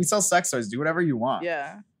 toys. Yeah, like we sell sex toys. Do whatever you want.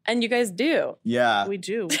 Yeah, And you guys do. Yeah. we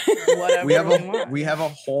do. Whatever We have want. we have a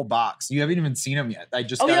whole box. You haven't even seen them yet. I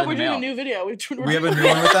just Oh got yeah, it we're in the doing a mail. new video. We have a new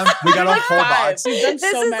one with them. We got a Like whole 5. box. We've done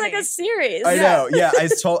This so is many. like a series. I know. Yeah, I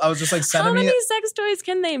was just like How sending many me sex toys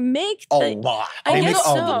can they make? a that- lot. I They guess make a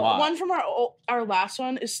so. lot. One from our last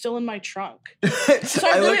one is still in my trunk. so So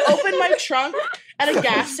I literally opened my trunk at a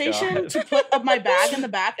gas station God. to put up my bag in the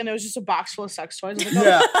back, and there was just a box full of sex toys. I was like,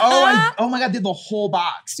 Yeah. Oh my god, did the whole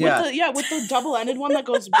box. Yeah. with the double-ended one that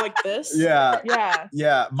goes like this. Yeah. Yeah.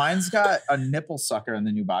 Yeah. Mine's got a nipple sucker in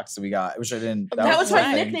the new box that we got, which I didn't. That was my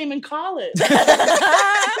my thing. nickname in college.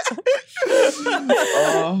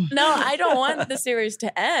 Oh. No, I don't want the series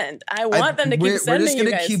to end. I want them to keep we're sending just gonna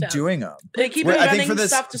you guys keep stuff. doing them. They keep I think inventing for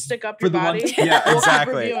this- stuff to stick up For your the one, body. yeah, We'll keep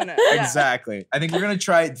exactly, reviewing it. Yeah. exactly. I think we're gonna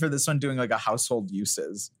try for this one doing like a household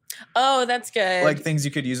uses, Oh, that's good. like things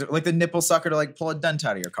you could use, like the nipple sucker to like pull a dent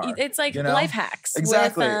out of your car. It's like you know? life hacks.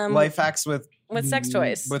 Exactly, With, life hacks with sex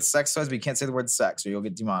toys. With sex toys, but you can't say the word sex or you'll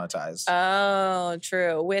get demonetized. Oh,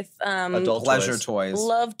 true. With Adult Pleasure toys. toys.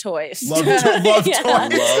 love toys. Love love Yeah.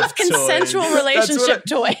 toys. Love Consensual toys. relationship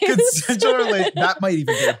toys. Consensual relate. That might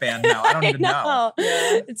even get a ban now. I don't even know.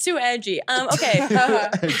 It's too edgy. Okay.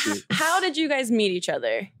 How did you guys meet each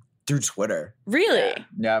other? Through Twitter. Really?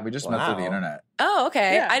 Yeah, we just met through the Wow. internet. Oh,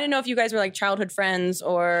 okay. Yeah. I didn't know if you guys were like childhood friends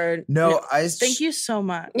or No, Thank you so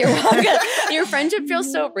much. You're welcome. Your friendship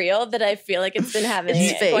feels so real that I feel like it's been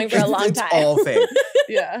going for a long it's time. all fake.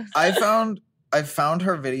 Yeah. I found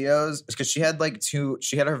her videos because she had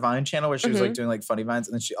she had her Vine channel where she was like doing like funny vines,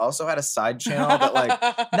 and then she also had a side channel that like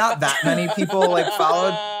not that many people like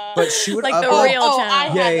followed, but she would Like the upload. real I channel.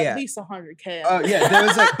 had Yeah, yeah. at least 100K. Oh yeah, there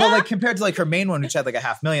was like, but like compared to like her main one, which had like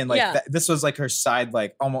 500,000, like Yeah. this was like her side,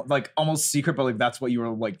 like almost secret, but like that's what you were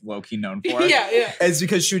like low key known for. yeah. It's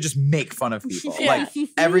because she would just make fun of people. Yeah. Like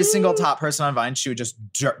every single top person on Vine, she would just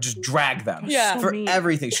drag them Yeah. for So mean.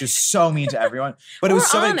 everything. She was so mean to everyone. But it was Or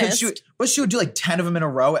so many. honest. She would do like 10 of them in a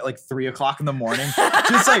row at like 3:00 in the morning,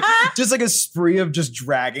 just like a spree of just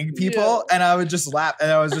dragging people, Yeah. and I would just laugh,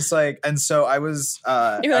 and I was just like, and so I was.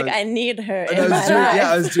 You're like, I need her and in my life.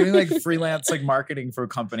 I was doing like freelance like marketing for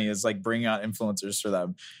companies, like bringing out influencers for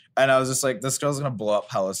them. And I was just like, this girl's gonna blow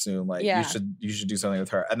up hella soon. Like, Yeah. you should do something with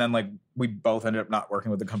her. And then like we both ended up not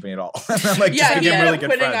working with the company at all. And then like Yeah, just he became ended really up good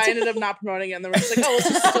quitting. friends. I ended up not promoting it, and then we're just like, oh, let's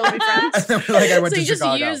just still be friends. And then we're like, I went so to you just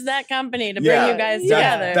Chicago. used that company to bring Yeah, you guys yeah.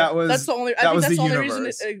 together. That was That's the only. I that think was that's the the only reason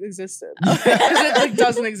universe. it existed. 'Cause it like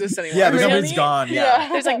doesn't exist anymore. Yeah, the Really? company's gone. Yeah.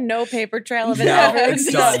 There's like no paper trail of it No, ever it's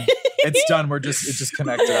existing. done. It's done. It just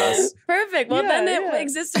connected us. Perfect. Well, Yeah, then it yeah.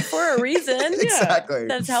 existed for a reason. Exactly.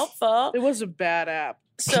 That's helpful. It was a bad app.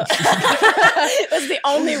 So it was the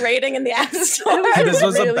only rating in the App Store. And this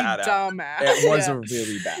was a really bad app. dumb app. It was Yeah. a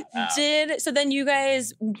really bad app. So then you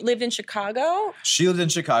guys lived in Chicago? She lived in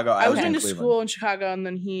Chicago. I was Okay. going to Cleveland. school in Chicago, and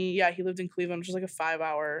then he lived in Cleveland, which was like a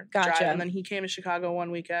 5-hour Gotcha. drive. And then he came to Chicago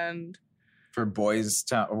one weekend. For Boys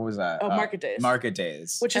Town. What was that? Oh, Market Days. Market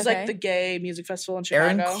Days. Which is Okay. like the gay music festival in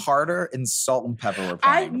Chicago. Aaron Carter and Salt and Pepper were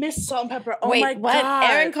I playing. miss Salt and Pepper. Oh Wait, my what?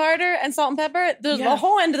 god. Aaron Carter and Salt and Pepper? There's Yeah. the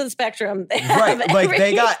whole end of the spectrum. They Right, have like they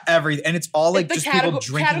every- got everything, and it's all like the just people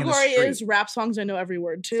drinking in the category street. is rap songs I know every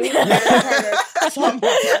word to. Aaron Carter, Salt and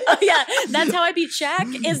Pepper. Oh, yeah, that's how I beat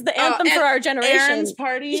Shaq is the anthem and for our generation. Aaron's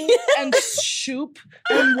Party and Shoop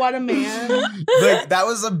and What a Man. Like that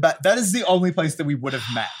was that is the only place that we would have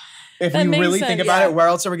met. If That you makes really think sense, about yeah. it, where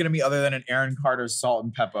else are we going to meet other than an Aaron Carter Salt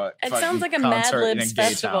and Pepper? It fucking sounds like a Mad concert in Libs a gay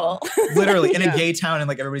festival. town. Literally in Yeah. a gay town, and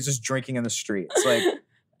like everybody's just drinking in the streets. Like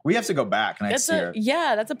we have to go back next year.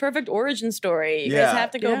 That's a perfect origin story. You Yeah. guys have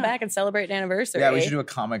to go Yeah. back and celebrate an anniversary. Yeah, we should do a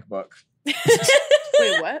comic book Wait,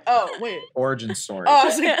 what? Oh, wait. origin story. Oh, I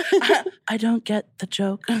was like, I don't get the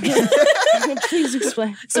joke. Please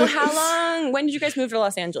explain. So when did you guys move to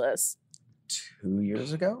Los Angeles? 2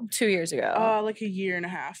 years ago. 2 years ago. Like a year and a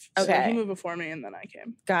half. Okay. So he moved before me, and then I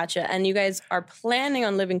came. Gotcha. And you guys are planning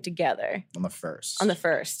on living together On the first. on the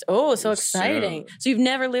first. Oh, so Soon. exciting. So you've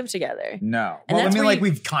never lived together. No. And Well, I that's mean, where like you-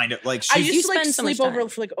 we've kind of like I she's used to like spend so much sleep over time.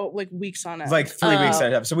 for like weeks on end. like 3 weeks Oh.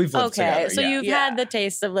 at a time. So we've lived Okay, together. so yeah. you've Yeah. had the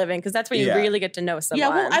taste of living because that's where you Yeah. really get to know someone. yeah,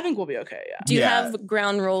 well, I think we'll be okay. Yeah. Do you Yeah. have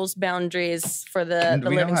ground rules, boundaries for the we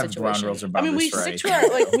living don't have situation? ground rules or I boundaries mean, we for stick to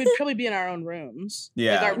anything. our like. We'd probably be in our own rooms.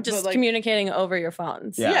 Yeah. like our, Just but, like, communicating over your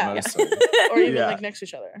phones. Yeah, Yeah. mostly. or even Yeah. like next to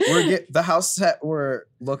each other. The house that we're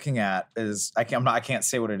looking at is I can't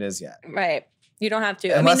say what it is yet. Right. You don't have to.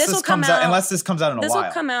 Unless I mean, this will come comes out. unless this comes out in a This while.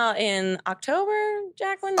 will come out in October,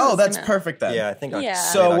 Jacqueline. Oh, This that's come out? perfect then. Yeah, I think. Yeah.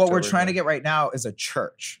 So what we're October, trying to yeah. get right now is a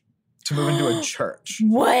church. To move into a church.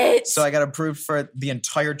 What? So I got approved for the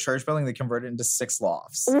entire church building. They converted it into 6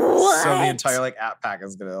 lofts. What? So the entire like app pack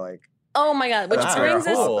is gonna like Oh my god! Which That's brings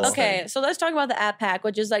very us. cool. Okay, so let's talk about the app pack,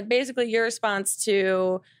 which is like basically your response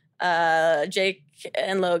to Jake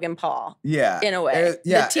and Logan Paul. yeah. In a way.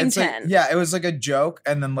 yeah. The Team it's like- 10. yeah, it was like a joke,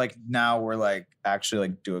 and then like now we're like actually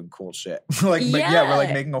like doing cool shit. like but yeah, we're like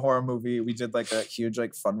Yeah. making a horror movie. We did like a huge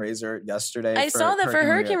like fundraiser yesterday. I saw that for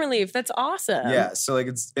Hurricane Relief. That's awesome. Yeah, so like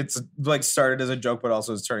it's like started as a joke, but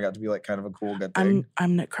also it's turning out to be like kind of a cool good thing.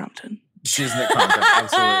 I'm Nick Crompton. She's Nick Crompton,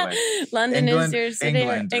 absolutely. London England- is your city.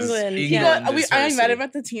 England is- England. England. Yeah. is I her met city. him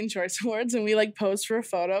at the Teen Choice Awards, and we like posed for a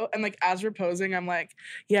photo. And like as we're posing, I'm like,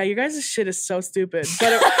 "Yeah, your guys' shit is so stupid,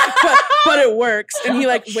 but but it works." And he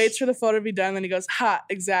like waits for the photo to be done, and then he goes, "Ha,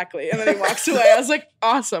 exactly." And then he walks away. I was like,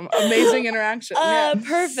 "Awesome, amazing interaction." Yeah.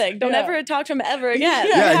 Perfect. Don't Yeah. ever talk to him ever again. Yeah,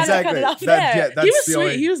 You had to exactly. Cut it off That- there. yeah, that's He was the sweet.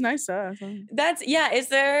 only- He was nice to us. That's Is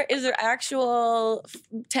there actual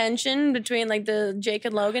tension between like the Jake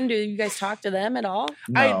and Logan? Do you guys talk to them at all?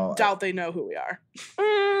 I doubt they know who we are.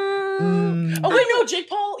 Mm. Oh wait, no. Jake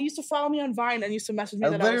Paul used to follow me on Vine and used to mess with me. I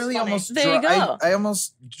that literally I was funny. almost There you go. I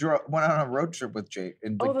almost went on a road trip with Jake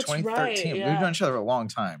in Oh, like that's 2013. right, We've yeah. known each other a long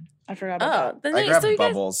time. I forgot about Oh, that. then I you- grabbed so you guys.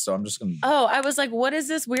 bubbles, so I'm just gonna. Oh, I was like, what is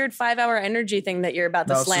this weird 5-hour energy thing that you're about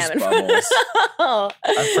to No, it's slam? just in bubbles. Oh,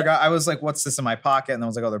 I forgot. I was like, "What's this in my pocket?" And then I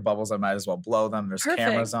was like, "Oh, they're bubbles. I might as well blow them." There's perfect.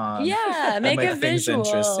 cameras on. Yeah, make make it things visual.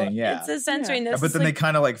 interesting, yeah. It's a sensory. Yeah. Yeah. But then they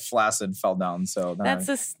kind of like flaccid fell down. So then That's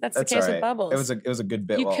the that's case all with right. bubbles. It was a good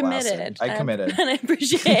bit. You while it lasted. committed. I committed. and I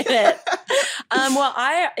appreciate it. Well,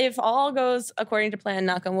 if all goes according to plan,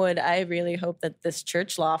 knock on wood, I really hope that this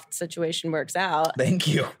church loft situation works out. Thank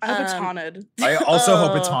you. I hope it's Um, haunted. I also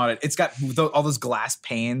hope it's Oh. haunted. It's got all those glass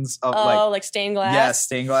panes of Oh, like stained glass. yeah,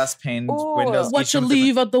 stained glass pane Ooh. windows. What each you of them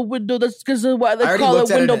leave out the window, that's because of why they I already call it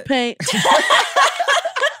looked at window it. paint.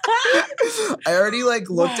 I already like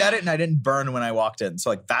looked at it and I didn't burn when I walked in. So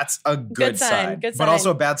like that's a good sign, sign. good But sign.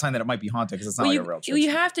 also a bad sign that it might be haunted because it's not Well, like a real church.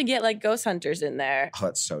 you have to get like ghost hunters in there. Oh,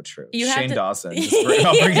 that's so true. You have Shane to- Dawson.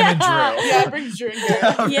 I'll bring him in Drew. Yeah, bring Drew in here.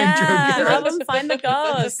 I'll bring Drew Yeah, Garrett. have them find the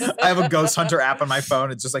ghost. I have a ghost hunter app on my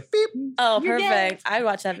phone. It's just like beep. Oh, You're gay. perfect. I'd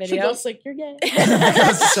watch that She video. goes like, "You're gay."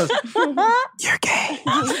 So, you're gay.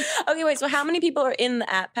 Okay, wait. So how many people are in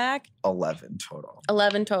the app pack? 11 total.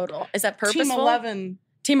 11 total. Is that purposeful? Team 11.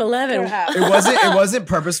 Team 11. Perhaps. It wasn't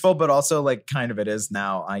purposeful, but also like kind of it is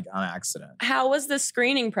now on accident. How was the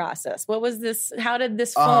screening process? What was this? How did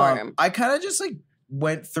this form? I kind of just like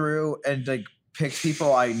went through and like picked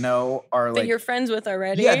people I know are that like you're friends with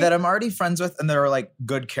already? yeah, that I'm already friends with, and that are like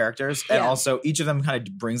good characters, and Yeah. also each of them kind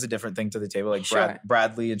of brings a different thing to the table. Like Sure.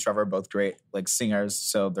 Bradley and Trevor are both great like singers,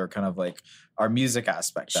 so they're kind of like our music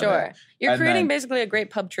aspect. Of Sure. it. You're And creating then- basically a great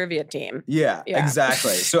pub trivia team. Yeah, Yeah.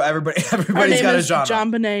 exactly. So Our everybody's name got a is genre.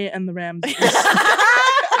 John Bonet and the Ramses.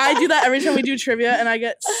 I do that every time we do trivia, and I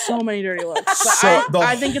get so many dirty looks. But So the-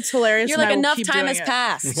 I think it's hilarious. You're and like, I will enough keep time doing has it.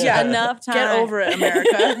 passed. Yeah. Enough time. Get over it,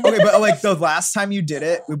 America. Okay, but like the last time you did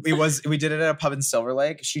it, we did it at a pub in Silver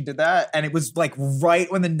Lake. She did that, and it was like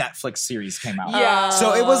right when the Netflix series came out. Yeah.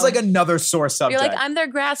 So it was like another sore subject. You're like, I'm their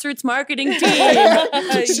grassroots marketing team.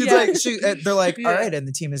 She's Yeah. like, they're like, all Yeah. right, and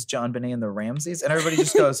the team is John Bonet and the Ramses, and everybody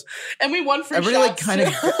just goes, And we won free everybody like shots. kind of,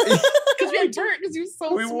 because we had Bert because he was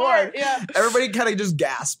so We smart. won. Yeah. everybody kind of just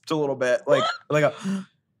gasped a little bit, like a,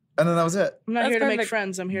 and then that was it. I'm not That's here to make perfect.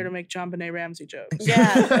 friends. I'm here to make John Bonet Ramsey jokes.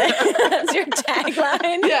 Yeah. That's your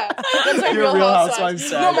tagline. Yeah, that's my Your Real Real Housewives.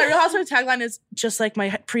 Housewives No, tag. my Real Housewives tagline is just like my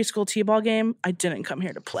preschool t-ball game. I didn't come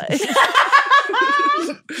here to play.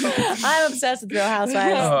 I'm obsessed with Real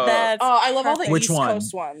Housewives. Oh. That's Oh, I love all the Which East one?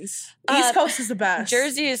 Coast ones. Uh, East Coast is the best.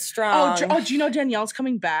 Jersey is strong. Do you know Danielle's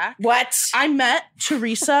coming back? What? I met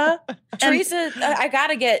Teresa. Teresa, I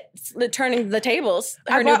gotta get turning the tables.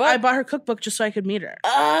 Her I new book. bought her cookbook just so I could meet her.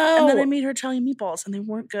 oh, And then I made her Italian meatballs, and they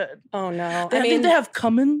weren't good. oh no! I I think mean, they have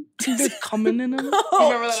cumin. I think they have cumin in them. oh,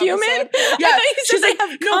 You remember that cumin? episode? I Yeah, thought you said she's they like,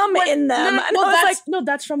 have cum what- in them. No, And I was like,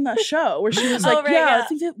 that's from that show where she was Oh, like, right, yeah, yeah. I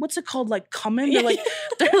think that, what's it called, like cumin?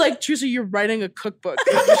 They're like, Teresa, you're writing a cookbook.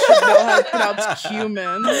 You should know how to pronounce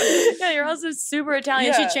cumin. yeah, you're also super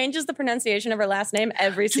Italian. Yeah. She changes the pronunciation of her last name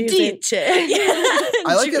every season. Giudice.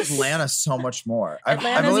 I like She- Atlanta so much more. I've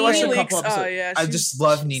Atlanta's only watched a great. couple episodes. Oh, yeah, I she's just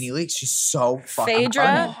love so Nene Leakes. She's so fucking Phaedra.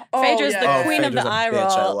 funny. Oh, Phaedra's yeah. the queen of the Phaedra's a eye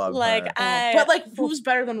bitch. I roll. love Like her. I, But like, who's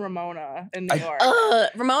better than Ramona in New York?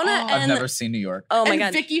 Ramona I've and never seen New York. oh my and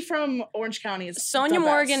god, Vicky from Orange County is Sonia the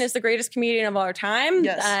Morgan best. is the greatest comedian of our time.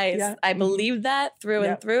 Yes. Yeah. I believe that through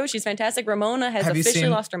Yeah. and through. She's fantastic. Ramona has Have you officially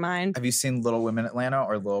seen- lost her mind. Have you seen Little Women Atlanta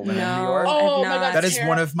or Little Women No. New York? I've Oh my not. god, That is Tara.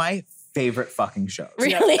 one of my favorite fucking shows.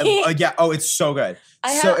 Really? Yeah. Oh, it's so good.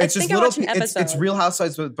 I So have- I it's just think I little. watched an It's episode. Real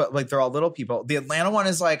Housewives, but like they're all little people. The Atlanta one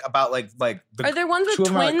is like about like the Are there ones with two of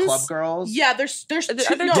them are like twins? club girls. Yeah, there's Are two,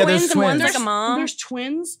 there no, Yeah, there's twins and one's twins. like a mom? There's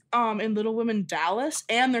twins in Little Women Dallas,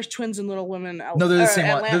 and there's twins in Little Women. No, they're the same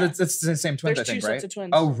one. Atlanta. It's the same twins, There's I think, two right? sets of twins.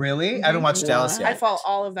 Oh, really? I haven't watched Dallas What? yet. I follow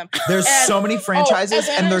all of them. There's And- so many franchises,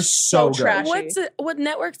 and they're Atlanta's so good. trashy. What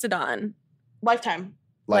network's it on?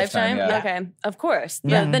 Lifetime. Yeah. Okay, of course.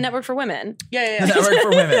 Yeah. The network for women. Yeah. The network for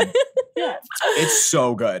women. Yeah. It's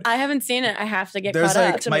so good. I haven't seen it. I have to get There's caught like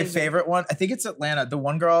up. It's my amazing. favorite one. I think it's Atlanta. The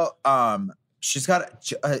one girl, she's got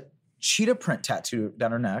a cheetah print tattoo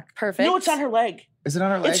down her neck. Perfect. No, it's on her leg. Is it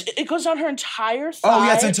on her leg? It goes down her entire thigh. Oh,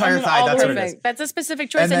 yeah, it's entire and then thigh, all the that's way what it to- is. Perfect. That's a specific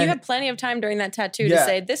choice, And and you then- have plenty of time during that tattoo to Yeah.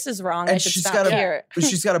 say, "This is wrong. I and should she's stop got a here."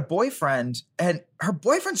 she's got a boyfriend, and her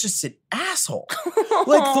boyfriend's just an asshole.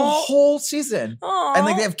 Like the whole season. And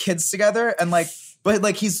like they have kids together, and like, but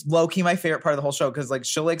like he's low key my favorite part of the whole show because like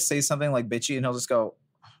she'll like say something like bitchy, and he'll just go,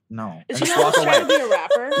 no, Is and he just walk also trying to away. be a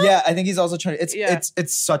rapper? Yeah, I think he's also trying to. Yeah.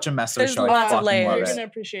 It's such a mess of a There's show. lots I of fucking love You're layers. gonna it.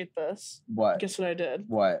 appreciate this. What? Guess what I did?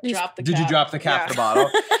 What? Drop the Did you cap. drop the cap of the bottle?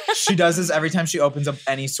 She does this every time she opens up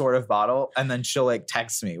any sort of bottle, and then she'll like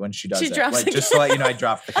text me when she does She it. drops Like the just to let you know I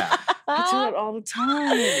dropped the cap. I do it all the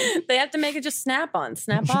time. They have to make it just snap on,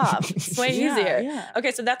 snap off. It's way Yeah, easier. yeah.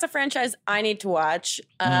 Okay, so that's a franchise I need to watch.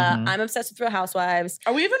 Mhm. I'm obsessed with Real Housewives.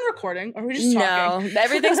 Are we even recording? Or are we just talking? No,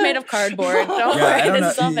 everything's made of cardboard. Don't Yeah, I worry, don't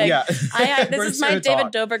this is all know. fake. Yeah. This We're is just my gonna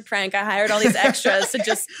David talk. Dobrik prank. I hired all these extras to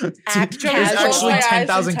just act There's There's casual. Close my actually eyes and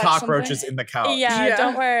 10,000 touch cockroaches something. in the couch. Yeah, Yeah.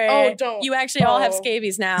 don't worry. Oh, don't. You actually all have Oh.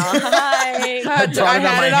 scabies now. Hi. I brought it on had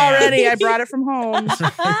my it hand. already. I brought it from home.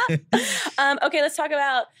 Okay, let's talk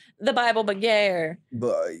about the Bible, but gayer.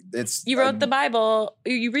 But it's You wrote the Bible.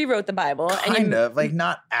 You rewrote the Bible, and kind you. of like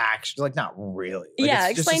not actually, like not really. Like, Yeah,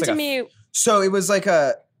 it's just explain like to a- me. So it was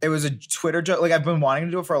a Twitter joke. Like I've been wanting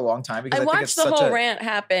to do it for a long time because I I think watched it's the such whole a. rant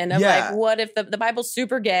happen of Yeah. like, what if the Bible's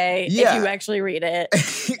super gay Yeah. if you actually read it?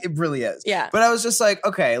 It really is. Yeah. But I was just like,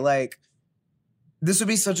 okay, like this would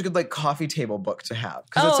be such a good like coffee table book to have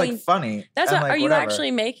because it's Oh, like funny. That's and, what. like, Are you whatever.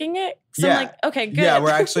 actually making it? So Yeah. I'm like, okay, good. Yeah,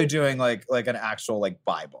 we're actually doing like an actual like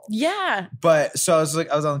Bible. Yeah. But so I was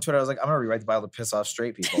on Twitter. I was like, I'm gonna rewrite the Bible to piss off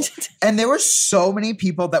straight people. And there were so many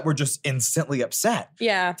people that were just instantly upset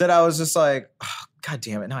Yeah. that I was just like, oh, God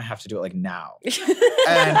damn it, now I have to do it like now.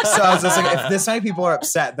 And so I was just like, if this many people are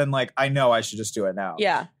upset, then like I know I should just do it now.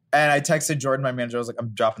 Yeah. And I texted Jordan, my manager. I was like, I'm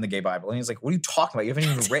dropping the gay Bible. And he's like, what are you talking about? You haven't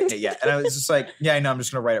even written it yet. And I was just like, yeah, I know. I'm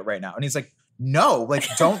just going to write it right now. And he's like, no, like,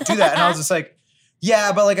 don't do that. And I was just like,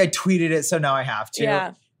 yeah, but like I tweeted it, so now I have to.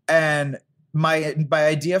 Yeah. And my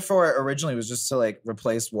idea for it originally was just to like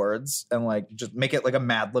replace words and like just make it like a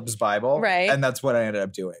Mad Libs Bible. Right. And that's what I ended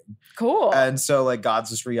up doing. Cool. And so like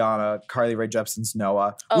God's is Rihanna, Carly Rae Jepsen's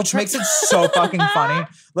Noah, which makes it perfect. so fucking funny.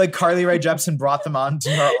 Like Carly Rae Jepsen brought them on to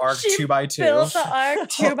her arc She 2x2. built the arc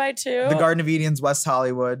 2x2. The Garden of Eden's West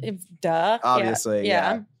Hollywood. Duh. Obviously,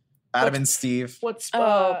 yeah. Adam and Steve. What's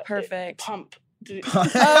perfect. Pump?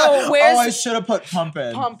 Oh, where's I should have put Pump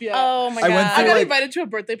in. Pump? Yeah. Oh my I god. went I through, got like- invited to a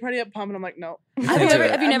birthday party at Pump, and I'm like, no. Have you never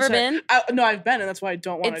I'm sorry. been? No, I've been, and that's why I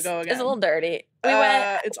don't want to go again. It's a little dirty. We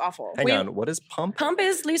went. It's awful. Hang on, what is Pump? Pump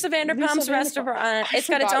is Lisa Vanderpump's Lisa Vanderpump. restaurant. I It's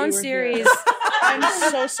got its forgot own you were here. series. I'm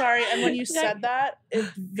so sorry. And when you said that, it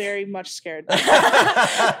very much scared me.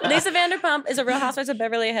 Lisa Vanderpump is a Real Housewives of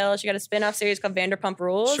Beverly Hills. She got a spin-off series called Vanderpump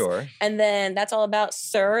Rules. Sure. And then that's all about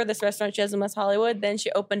Sir, this restaurant she has in West Hollywood. Then she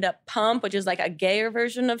opened up Pump, which is like a gayer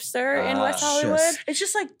version of Sir in West Hollywood. Shush. It's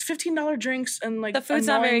just like $15 drinks and like The food's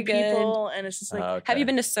not very annoying good. people, and it's just like Okay. Have you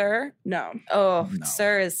been to Sir? no. Oh, No.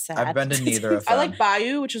 Sir is sad. I've been to neither of them. I like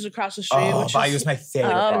Bayou, which is across the street. Oh, which Bayou is is my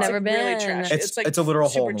favorite. Oh, part. never like really been. trashy. It's- like it's a literal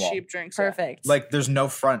hole super in the wall. cheap drinks. yeah. Perfect. Like there's no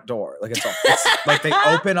front door. Like it's like they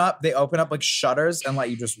open up like shutters and let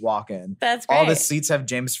you just walk in. That's great. All the seats have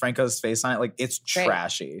James Franco's face on it. Like it's Great.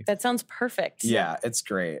 trashy. That sounds perfect. Yeah, it's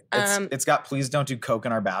great. Um, It's got please don't do coke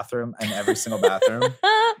in our bathroom in every single bathroom.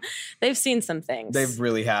 They've seen some things. They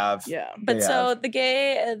really have. Yeah. But they so have. the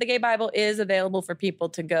gay Bible is available for people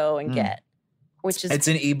to go and Mm. get, which is. It's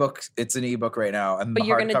an ebook. It's an ebook right now, and but the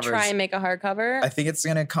you're gonna hardcovers- try and make a hardcover. I think it's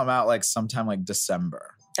gonna come out like sometime like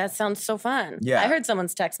December. That sounds so fun. Yeah. I heard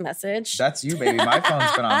someone's text message. That's you, baby. My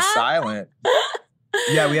phone's been on silent.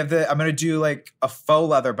 Yeah, we have I'm gonna do like a faux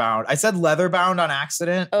leather bound. I said leather bound on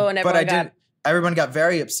accident. Oh, and but everyone I got- didn't. Everyone got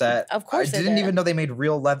very upset. Of course I they didn't did. even know they made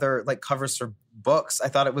real leather like covers for books. I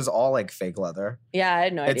thought it was all like fake leather. Yeah, I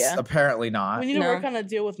had no It's idea. apparently not. We need to No. work on a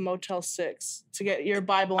deal with Motel 6 to get your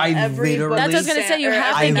Bible I in every literally- book. That's what I was gonna say, you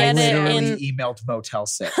have to I get it literally in- emailed Motel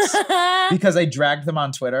 6 because I dragged them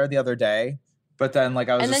on Twitter the other day. But then, like,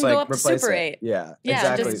 I was And just then go like, up to replace Super it. 8. Yeah, Yeah,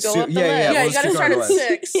 exactly. just go up the yeah, list. Yeah, we'll you got to just start go at to the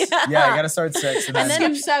list. 6. Yeah, you got to start 6, and And then,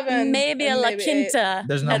 then skip 7. maybe a and La maybe 8. Quinta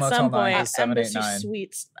There's no at Motel some 9, point. just 7, 8, Embassy 9.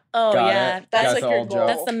 Suites. Oh Got yeah, it. That's Got like the your old goal. joke.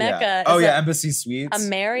 That's the Mecca. Yeah. Is Oh it yeah, Embassy Suites. a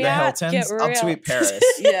Marriott? The Hiltons. Get I'll real. tweet Paris.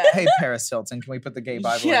 Yeah. Hey Paris Hilton, can we put the gay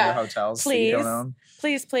Bible in Yeah. your hotels? that you Please. don't own?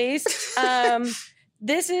 Please.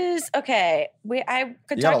 This is okay. I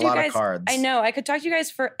could You talk got a to you lot of guys. cards. I know. I could talk to you guys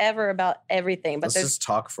forever about everything, but Let's there's just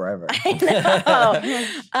talk forever.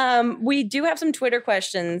 I know. We do have some Twitter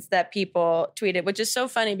questions that people tweeted, which is so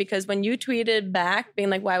funny because when you tweeted back, being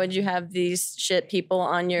like, "Why would you have these shit people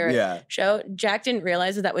on your Yeah. show?" Jack didn't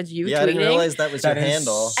realize that was you Yeah, tweeting. I didn't realize that was That your is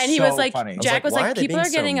handle. And he so was like, funny. Jack was why are like, they people being are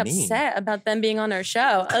getting so mean? upset about them being on our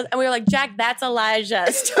show, and we were like, Jack, that's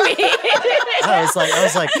Elijah's tweet. I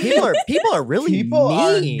was like, people are really People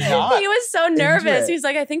are mean. not- He was so nervous. it. He's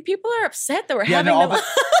like, I think people are upset that we're Yeah, having no, all them.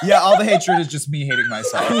 all the hatred is just me hating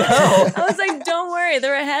myself. No. I was like, don't worry,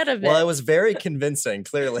 they're ahead of it. Well, it was very convincing,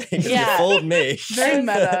 clearly. 'cause Yeah. You fooled me. Very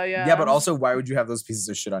meta, yeah. Yeah, but also, why would you have those pieces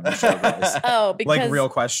of shit on your show, guys? oh, because Like, real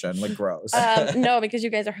question, like, gross. no, because you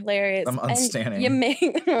guys are hilarious. I'm And unstanning. You make.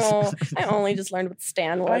 Oh, I only just learned what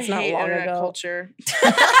Stan I was not hate long internet ago. culture.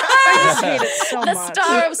 I just hate it so The much.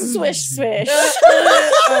 star of Swish Swish.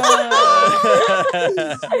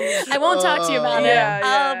 I won't talk to you about Yeah, it.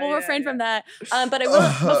 yeah, We'll yeah, refrain yeah. from that. But I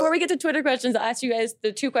will, before we get to Twitter questions, I'll ask you guys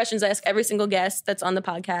the two questions I ask every single guest that's on the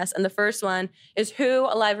podcast. And the first one is, who,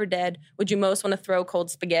 alive or dead, would you most want to throw cold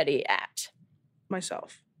spaghetti at?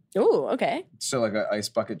 Myself. Ooh, okay. So, like, an ice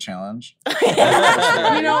bucket challenge.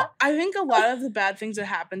 You know, I think a lot of the bad things that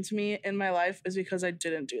happened to me in my life is because I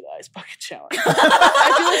didn't do the ice bucket challenge. I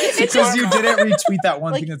feel like it's Because you karma. didn't retweet that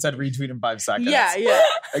one Like- thing that said retweet in 5 seconds. Yeah, yeah.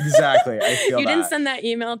 Exactly. I feel You that. didn't send that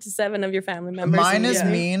email to 7 of your family members. Mine and is you-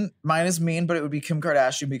 mean. Mine is mean, but it would be Kim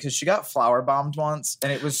Kardashian because she got flower bombed once,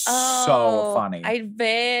 and it was so Oh, funny.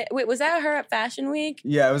 Wait, was that her at Fashion Week?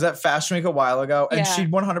 Yeah, it was at Fashion Week a while ago, and Yeah. she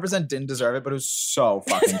 100% didn't deserve it, but it was so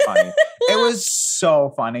fucking funny. It was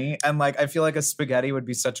so funny. And like, I feel like a spaghetti would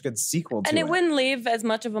be such a good sequel to it. And it wouldn't leave as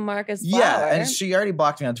much of a mark as flour. Yeah, and she already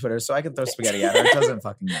blocked me on Twitter, so I could throw spaghetti at her. It doesn't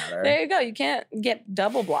fucking matter. There you go. You can't get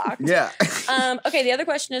double blocked. Yeah. Okay, the other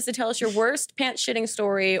question is to tell us your worst pants shitting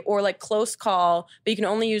story or like close call, but you can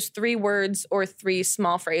only use 3 words or 3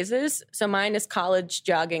 small phrases. So mine is college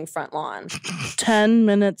jogging front lawn. 10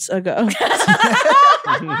 minutes ago.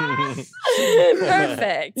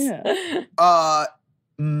 Perfect. Yeah.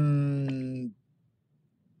 In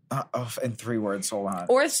 3 words, hold on.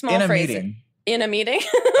 Or small In a phrasing. meeting. In a meeting?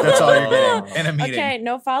 That's all you're getting. In a meeting. Okay,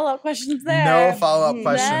 no follow-up questions there. No follow-up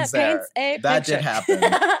questions That there. paints a That picture. did happen.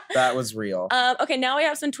 That was real. Okay, now we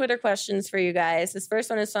have some Twitter questions for you guys. This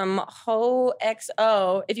first one is from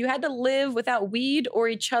HoXO. If you had to live without weed or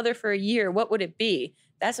each other for a year, what would it be?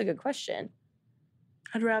 That's a good question.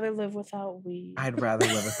 I'd rather live without weed. I'd rather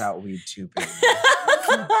live without weed too, baby.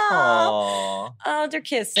 Aww. Oh, they're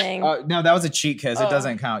kissing. No, that was a cheat kiss. It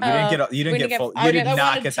doesn't count. You didn't get full. You did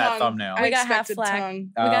not get that thumbnail. We got half flagged.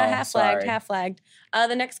 We got half flagged.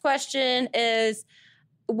 The next question is,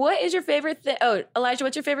 what is your favorite thing? Oh, Elijah,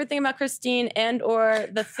 what's your favorite thing about Christine and or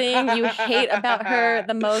the thing you hate about her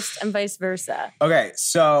the most and vice versa? Okay,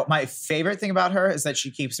 so my favorite thing about her is that she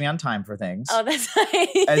keeps me on time for things. Oh, that's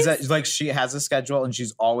nice. As that, like, she has a schedule and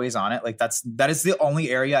she's always on it. Like that is the only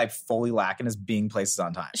area I fully lack in is being places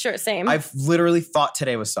on time. Sure, same. I've literally thought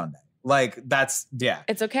today was Sunday. Like that's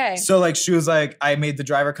It's okay. So like she was like, I made the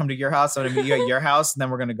driver come to your house. I'm gonna meet you at your house, and then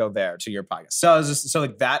we're gonna go there to your podcast. So I was just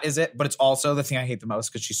like that is it. But it's also the thing I hate the most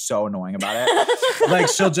because she's so annoying about it. Like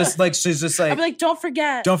she'll just like she's just like, I'd be like, don't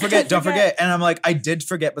forget. don't forget. And I'm like, I did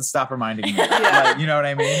forget, but stop reminding me. Like, you know what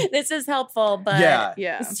I mean? This is helpful, but Yeah.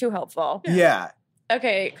 it's too helpful. Yeah.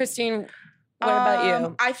 Okay, Christine, what about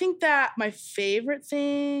you? I think that my favorite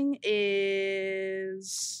thing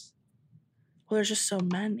is... Well, there's just so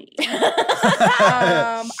many.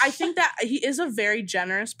 I think that he is a very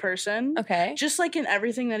generous person. Okay. Just like in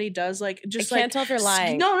everything that he does, like just I can't tell if you're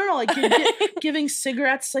lying. No, like giving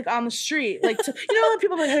cigarettes like on the street, like to, you know when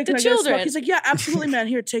people are like, hey, can I get a children. smoke? He's like, yeah, absolutely, man.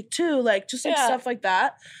 Here, take 2. Like just like Yeah. stuff like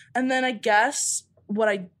that. And then I guess what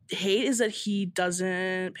I hate is that he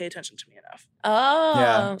doesn't pay attention to me enough. Oh.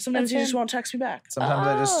 Yeah. Sometimes he that's just him. won't text me back. Sometimes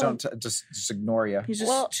I just Oh. don't just ignore you. He's just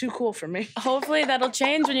Well- too cool for me. Hopefully that'll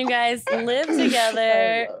change when you guys live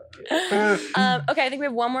together. Okay, I think we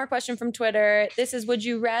have one more question from Twitter. This is, would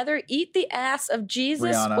you rather eat the ass of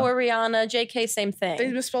Jesus Rihanna. or Rihanna? JK, same They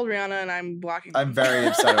thing. misspelled Rihanna and I'm blocking them. I'm very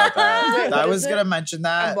upset about that. Wait, I what was is gonna it? mention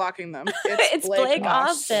I'm that. blocking them. It's Blake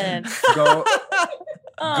Austin. Go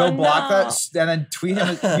Oh, block no. that and then tweet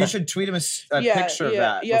him. You should tweet him a picture of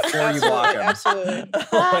that Yep, before you block him. Absolutely. Oh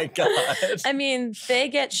my god. I mean, they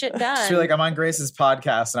get shit done. Just feel like I'm on Grace's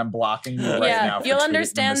podcast and I'm blocking you right now. For you'll tweeting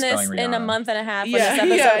understand this misspelling in a Rihanna. month and a half when Yeah, this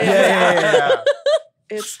episode yeah, comes yeah. out.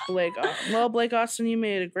 It's Blake Austin. Well, Blake Austin, you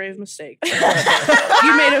made a grave mistake.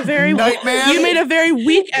 You made a very Nightman. You made a very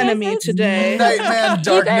weak enemy today. Nightman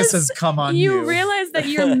darkness guys- has come on you. You realize that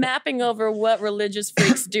you're mapping over what religious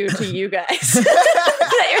freaks do to you guys.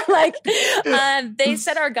 That you're like, they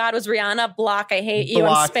said our God was Rihanna. Block, I hate you.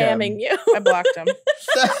 Block I'm spamming you. I blocked him.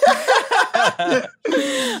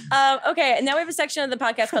 Okay, and now we have a section of the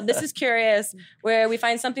podcast called This Is Curious, where we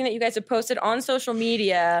find something that you guys have posted on social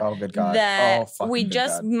media Oh, good God. that Oh, fucking we good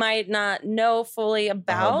just God. might not know fully Oh,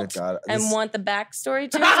 about good God. and This- want the backstory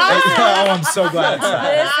to. Oh, I'm so glad it's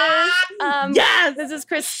happening. Yes, this is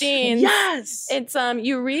Christine. Yes. It's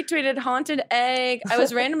you retweeted Haunted Egg. I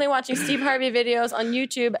was randomly watching Steve Harvey videos on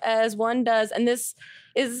YouTube as one does, and is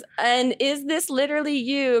this literally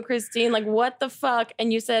you, Christine? Like, what the fuck?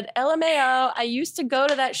 And you said, LMAO, I used to go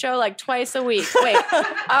to that show like twice a week.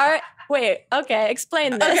 Wait, okay,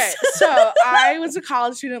 explain this. Okay, so I was a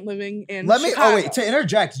college student living in Chicago. To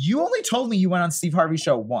interject, you only told me you went on Steve Harvey's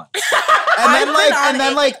show once. I've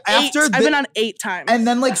been on 8 times. And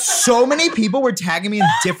then like so many people were tagging me in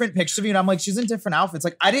different pictures of you, and I'm like, she's in different outfits.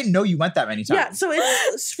 Like, I didn't know you went that many times. Yeah, so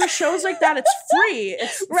it's for shows like that, it's free.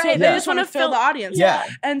 It's Right, So they they just just want wanna to fill the audience. Yeah.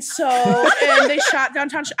 And so, and they shot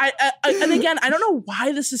downtown. And again, I don't know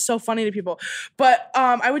why this is so funny to people, but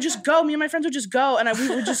I would just go. Me and my friends would just go, and we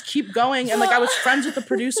would just keep going. And like I was friends with the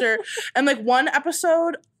producer, and like one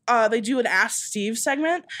episode, they do an Ask Steve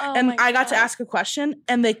segment, Oh and my I got to God. ask a question,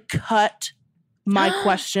 and they cut my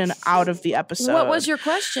question out of the episode. What was your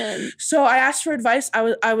question? So I asked for advice.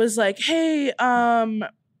 I was like, hey,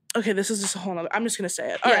 Okay, this is just a whole nother. I'm just gonna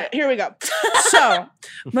say it. All right, here we go. So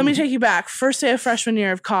let me take you back. First day of freshman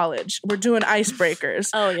year of college. We're doing icebreakers.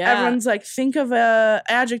 Oh yeah. Everyone's like, think of a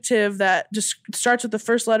adjective that just starts with the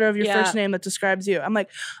first letter of your first name that describes you. I'm like,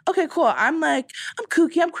 okay, cool. I'm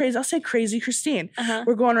kooky. I'm crazy. I'll say crazy Christine.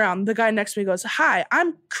 We're going around. The guy next to me goes, hi,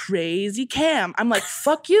 I'm crazy Cam. I'm like,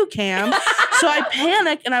 fuck you, Cam. So I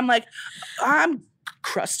panic and I'm like, I'm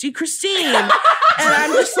crusty Christine. And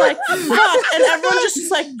I'm just like, fuck. And everyone just is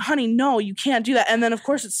like, honey, no, you can't do that. And then, of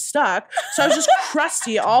course, it stuck. So I was just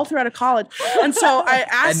crusty all throughout college. And so I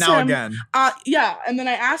asked him. And now again. Yeah. And then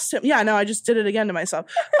I asked him. Yeah, no, I just did it again to myself.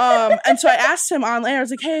 And so I asked him on air. I was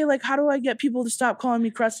like, hey, like, how do I get people to stop calling me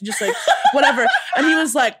crusty? Just like, whatever. And he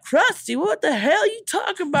was like, crusty? What the hell you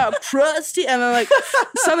talking about, crusty? And then, like,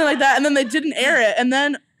 something like that. And then they didn't air it. And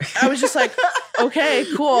then I was just like, okay,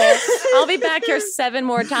 cool. I'll be back here 7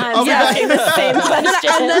 more times asking the same question.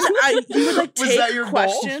 And then he would like Was that take your goal?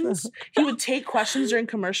 questions. He would take questions during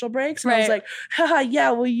commercial breaks. And I was Right. like, haha, yeah,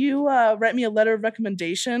 will you write me a letter of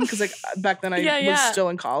recommendation? Because like back then I was still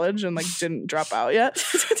in college and like didn't drop out yet.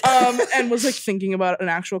 And was like thinking about an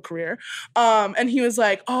actual career. And he was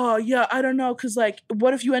like, oh yeah, I don't know. Because like,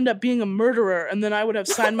 what if you end up being a murderer? And then I would have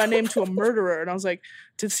signed my name to a murderer. And I was like,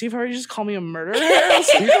 did Steve Harvey just call me a murderer?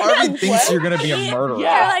 Steve Harvey thinks you're gonna be a murderer.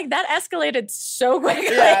 Yeah, like that escalated so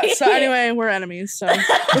quickly. Yeah. So anyway, we're enemies. So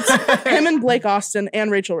it's him and Blake Austin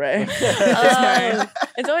and Rachel Ray.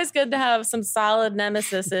 It's always good to have some solid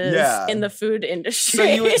nemesis in the food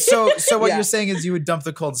industry. So what you're saying is you would dump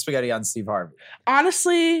the cold spaghetti on Steve Harvey?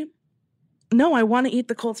 Honestly, no, I want to eat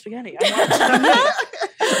the cold spaghetti. I want to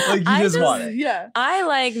Like you just want it. Yeah. I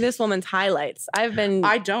like this woman's highlights. I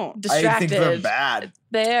don't. I distracted. think they're bad.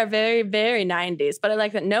 They are very, very 90s, but I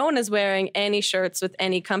like that no one is wearing any shirts with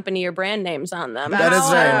any company or brand names on them. That is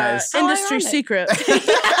very nice. Industry ironic. secret.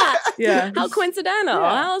 Yeah. How coincidental.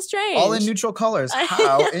 Yeah. How strange. All in neutral colors. I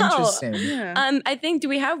How know. interesting. Yeah. I think, do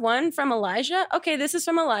we have one from Elijah? Okay, this is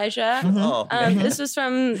from Elijah. Oh, This was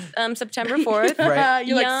from September 4th. Right.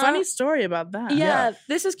 You're like, Young- funny story about that. Yeah,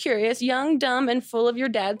 this is curious. Young, dumb, and full of your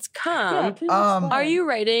dad's cum. please Are you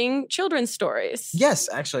writing children's stories? Yes,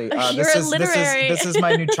 actually, You're a literary- this is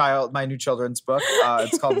my new children's book.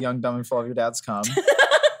 It's called Young, Dumb, and Full of Your Dad's Cum.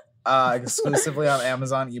 Exclusively on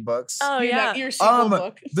Amazon eBooks. Oh, yeah. Your sequel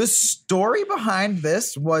book. The story behind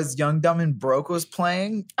this was Young, Dumb, and Broke was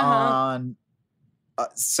playing on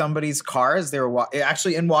somebody's car as they were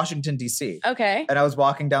actually in Washington, D.C. Okay. And I was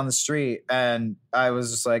walking down the street and I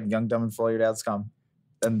was just like, Young, Dumb, and Full of Your Dad's Cum.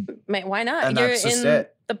 And Why not? And You're that's just in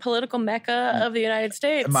it. the political mecca of the United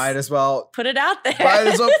States. might as well Put it out there.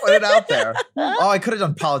 put it out there. Oh, I could have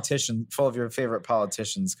done politician, full of your favorite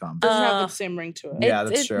politicians cum. Doesn't have the same ring to it. Yeah,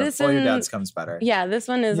 that's true. this Full of your one- dad's cum's better. Yeah, this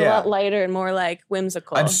one is a Yeah. lot lighter and more like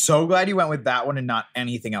whimsical. I'm so glad you went with that one and not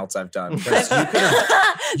anything else I've done. Because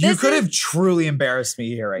you could have truly embarrassed me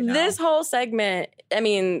here right now. This whole segment, I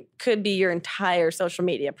mean, could be your entire social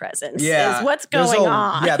media presence. yeah, Is what's there's going a-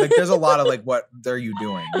 on. Yeah, there's a lot of like, what are you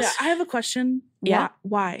doing? Yeah, I have a question. Yeah.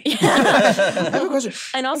 Why? I have a question.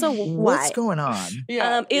 And also, why? What's going on?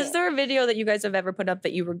 Is there a video that you guys have ever put up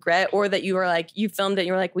that you regret, or that you were like, you filmed it and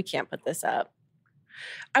you were like, we can't put this up?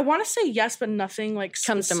 I want to say yes, but nothing like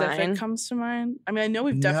Comes to specific mind. comes to mind. I mean, I know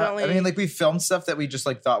we've No, definitely. I mean, like we filmed stuff that we just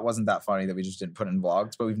like thought wasn't that funny that we just didn't put in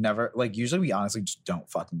vlogs, but we've never like usually we honestly just don't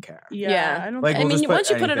fucking care. yeah, I don't. Like, I we'll mean, just put once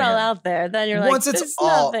you put it anything all in. out there, then you're like, Once there's it's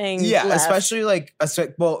all nothing yeah, left. especially like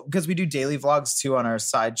well because we do daily vlogs too on our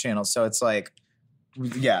side channel, so it's like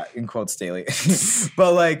yeah, in quotes daily,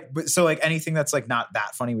 but so like anything that's like not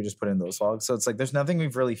that funny, we just put in those vlogs. So it's like there's nothing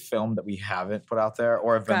we've really filmed that we haven't put out there,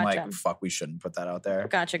 or have been Gotcha. like, fuck, we shouldn't put that out there.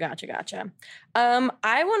 Gotcha.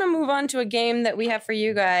 I want to move on to a game that we have for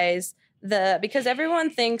you guys. Because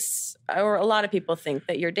everyone thinks, or a lot of people think,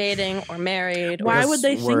 that you're dating or married. Why or would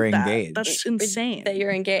they We're think that? engaged. That's insane. that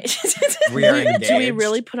you're engaged. We are engaged. Do we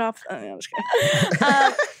really put off? Oh, yeah, I'm just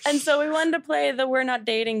kidding. And so we wanted to play the We're Not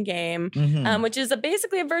Dating game, Mhm. which is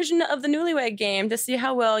basically a version of the Newlywed Game to see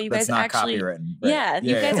how well you That's guys not actually. copywritten. Right. Yeah,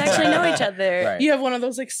 you guys actually know each other. Right. You have one of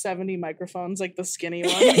those like 70 microphones, like the skinny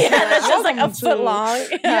ones. Yeah, that's just like a Welcome foot to- long.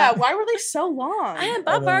 Yeah. Why were they so long? And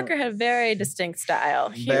Bob know. Barker had a very distinct style.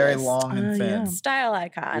 He Very was long and thin. yeah. Style He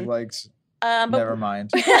icon. likes. But Never mind.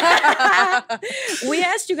 we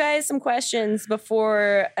asked you guys some questions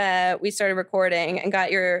before we started recording and got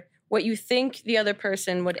what you think the other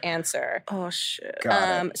person would answer. Oh shit.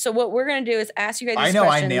 Got it. So what we're gonna do is ask you guys. I these know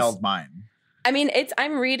questions. I nailed mine. I mean,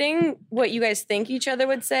 I'm reading what you guys think each other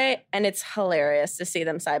would say, and it's hilarious to see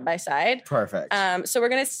them side by side. Perfect. So we're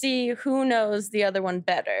gonna see who knows the other one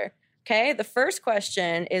better. Okay, the first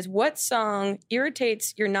question is, what song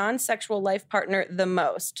irritates your non-sexual life partner the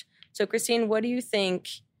most? So, Christine, what do you think?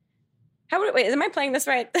 Wait, am I playing this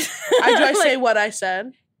right? Do I say what I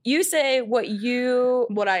said? You say what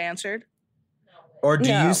I answered? Or do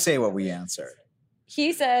No. you say what we answered?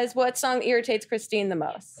 He says, what song irritates Christine the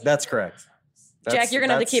most? That's correct. Jack, you're going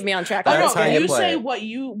to have to keep me on track. That's how you you play say it.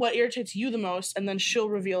 what irritates you the most, and then she'll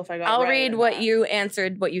reveal if I got it I'll right read or what not. you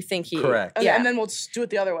answered, what you think he... Correct. Okay, Yeah. and then we'll just do it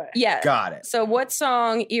the other way. Yeah. Got it. So what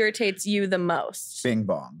song irritates you the most? Bing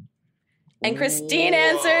bong. And Christine Whoa.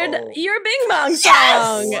 answered your Bing Bong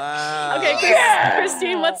song. Wow. Okay, Yeah.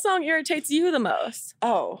 Christine, what song irritates you the most?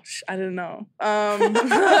 Oh, I didn't know.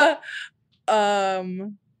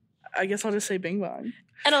 I guess I'll just say Bing Bong.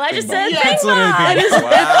 And Elijah Bing said bong. Bing That's literally Bong. Bing bong.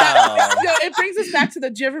 Wow. No, it brings us back to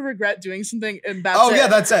the. Do you ever regret doing something? And that's Oh it. yeah,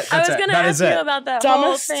 that's it. I That's was it. going to That ask is you it. about that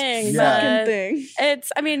Dumbest whole thing, fucking but thing.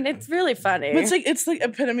 it's really funny. But it's like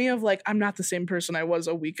epitome of like, I'm not the same person I was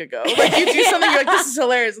a week ago. Like you do something, you're like, this is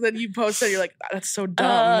hilarious, and then you post it, you're like, that's so dumb.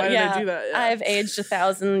 Why did I do that? Yeah. I've aged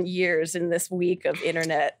 1,000 years in this week of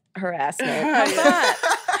internet harassment. Yeah. How's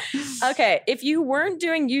that? Okay, if you weren't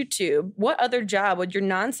doing YouTube, what other job would your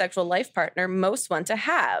non-sexual life partner most want to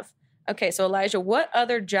have? Okay, so Elijah, what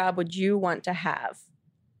other job would you want to have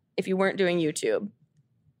if you weren't doing YouTube?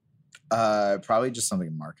 Probably just something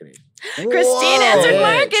in marketing. Christine answered Bitch.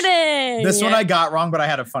 marketing. This one I got wrong, but I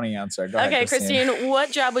had a funny answer. Go ahead, Okay, Christine,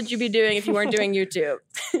 what job would you be doing if you weren't doing YouTube?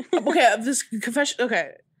 Okay, this confession.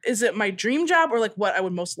 Okay, is it my dream job or like what I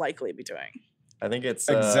would most likely be doing? I think it's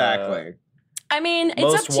Exactly. I mean,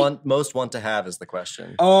 it's up to most want to have is the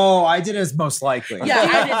question. Oh, I did as most likely. Yeah,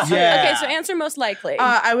 I did too. Yeah. Okay, so answer most likely.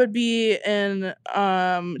 I would be in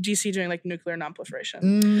DC doing like nuclear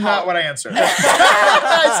non-proliferation. Not what I answered.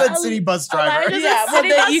 I said city bus driver. Elijah Yeah, said but city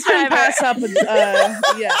then bus you couldn't driver. pass up.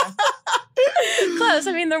 Yeah, Close.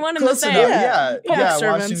 I mean, they're one and the Close same. enough. Yeah. Yeah,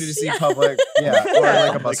 Public Washington servants. D.C. public. Yeah, or Yeah.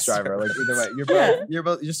 like a bus driver. Like either way,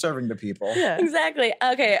 you're serving the people. yeah. Exactly.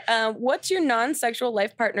 Okay. What's your non-sexual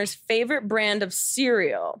life partner's favorite brand of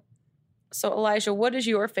cereal? So, Elijah, what is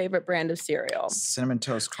your favorite brand of cereal? Cinnamon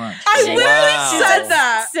Toast Crunch. I literally Wow. said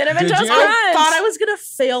that. Cinnamon Did Toast you? Crunch. I thought I was gonna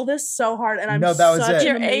fail this so hard, and I'm No, that was such it. an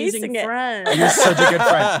You're amazing acing it. friend. You're such a good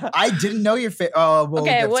friend. I didn't know your favorite. Oh, we'll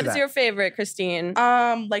Okay, get what to is that. your favorite, Christine?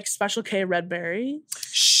 Like Special K Red Berry.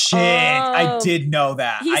 Shit, I Oh. did know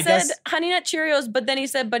that. He I said guess, Honey Nut Cheerios, but then he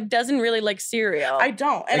said, but doesn't really like cereal. I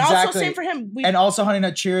don't, and also Exactly. same for him. and also Honey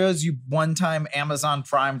Nut Cheerios. You one time Amazon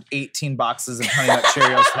primed 18 boxes of Honey Nut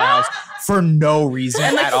Cheerios to my house for no reason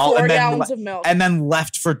and like at all, 4 and gallons then of milk. and then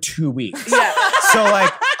left for 2 weeks. yeah, So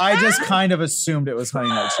like, I just kind of assumed it was Honey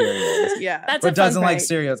Nut Cheerios. yeah. That's But a fun doesn't like prank.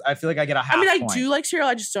 cereals. I feel like I get a half I mean, I point. do like cereal.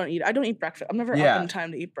 I just don't eat. I don't eat breakfast. I'm never Yeah. up in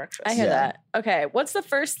time to eat breakfast. I hear Yeah. that. Okay. What's the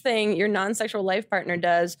first thing your non-sexual life partner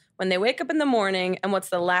does when they wake up in the morning, and what's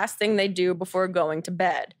the last thing they do before going to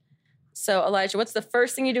bed? So, Elijah, what's the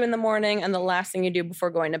first thing you do in the morning and the last thing you do before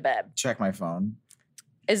going to bed? Check my phone.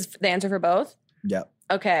 Is the answer for both? Yep.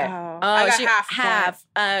 Okay. Oh, I got half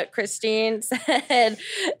a point. Christine said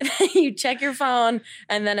you check your phone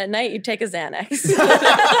and then at night you take a Xanax.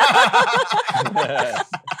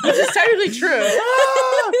 Which is technically true.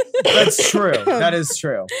 That's true. That is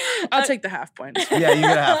true. I'll take the half point. Yeah, you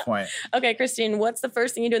get a half point. Okay, Christine, what's the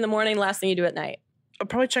first thing you do in the morning, last thing you do at night? I'll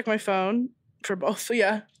probably check my phone for both.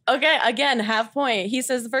 Yeah. Okay, again, half point. He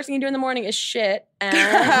says the first thing you do in the morning is shit. And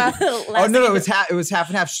Oh no, it was half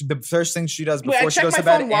and half. The first thing she does Wait, I before she check goes my to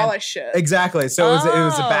bed. phone while and- I shit. Exactly. So it was a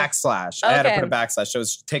Oh. backslash. I had to put a Okay. backslash. So it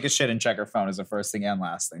was take a shit and check her phone is the first thing and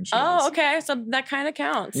last thing she Oh, does. okay. So that kind of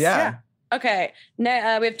counts. Yeah. Okay.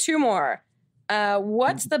 Now we have two more.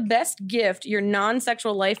 What's the best gift your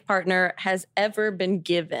non-sexual life partner has ever been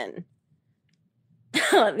given?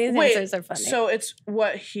 These Wait, answers are funny. so it's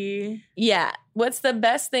what he. Yeah. What's the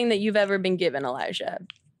best thing that you've ever been given, Elijah?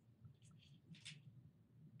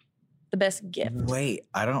 The best gift. Wait,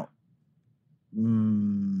 I don't.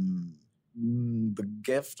 The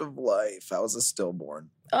gift of life. I was a stillborn.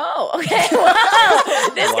 Oh, okay.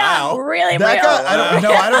 Wow. This got Wow. really That real. got, I don't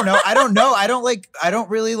know. I don't know. I don't know. I don't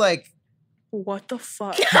really like What the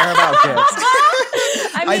fuck? care about gifts.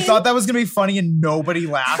 I I mean, thought that was gonna be funny and nobody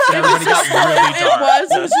laughed and everybody got really It dark.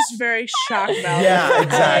 was just very shocked about Yeah, it.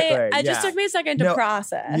 exactly. It just yeah. took me a second to No,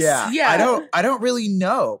 process. Yeah. Yeah. I don't really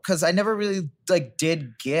know because I never really like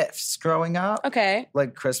did gifts growing up. Okay.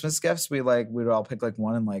 Like Christmas gifts, we'd all pick like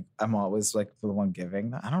one and like I'm always like the one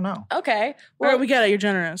giving. I don't know. Okay. Well, Well, we get it. You're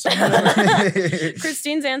generous.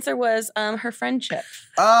 Christine's answer was her friendship.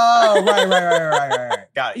 Oh, right.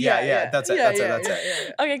 Got it. Yeah. That's it. Yeah, That's it.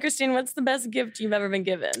 yeah. Okay, Christine, what's the best gift you've ever ever been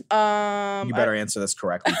given? You better answer this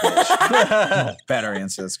correctly, bitch. You better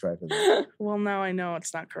answer this correctly. Well, now I know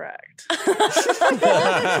it's not correct.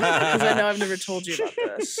 Because I know I've never told you about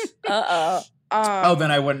this. Uh-oh.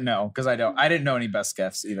 Then I wouldn't know because I didn't know any best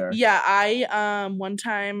gifts either. Yeah, I one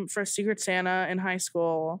time for Secret Santa in high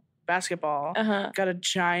school basketball got a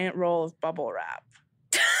giant roll of bubble wrap.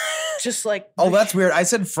 Just like that's weird. I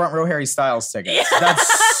said front row Harry Styles tickets.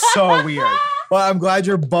 That's so weird. Well, I'm glad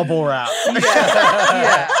you're bubble wrap.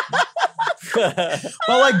 yeah.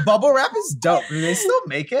 Well, like bubble wrap is dope. Do they still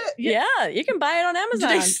make it? Yeah, you can buy it on Amazon.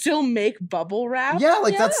 Do they still make bubble wrap? Yeah,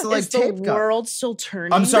 like that's like Is tape the gum. world still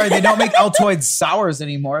turning? I'm sorry, they don't make Altoid sours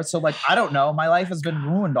anymore. So like, I don't know. My life has been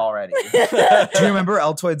ruined already. Do you remember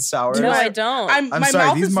Altoid sours? No, I don't. I'm my sorry.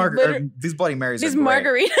 mouth These is these Bloody Marys. These are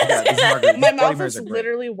great. margaritas. Yeah, these margaritas. My Bloody mouth Marys is are great.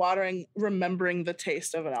 literally watering, remembering the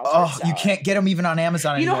taste of an Altoid Oh, sour. you can't get them even on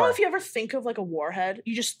Amazon You know anymore. how if you ever think of like a warhead,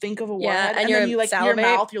 you just think of a Yeah, warhead, and then your you like your salivate.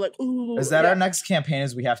 mouth, you're like, ooh. Is that our next campaign?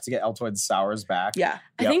 Is we have to get Altoid sours back? Yeah.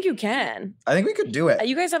 I think you can. I think we could do it.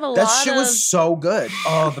 You guys have a That lot shit of... was so good.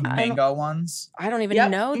 Oh, the I don't- mango ones. I don't even Yep.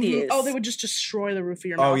 know Mhm. these. Oh, they would just destroy the roof of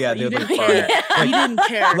your Oh, mouth. yeah, but you they would didn't burn care. it. You didn't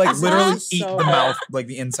care. Like This literally is eat so the good. mouth, like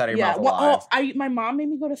the inside of your mouth Well, alive. my mom made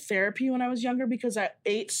me go to therapy when I was younger because I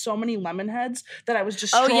ate so many lemon heads that I was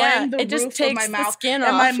destroying the it just roof takes of my the mouth. skin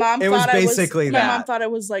and my off. mom It was thought basically my that. mom thought I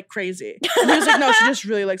was like crazy. And he was like, no, she just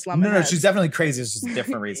really likes lemon No, heads. she's definitely crazy. It's just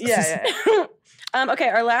different reasons. yeah. Okay,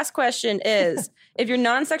 our last question is, if your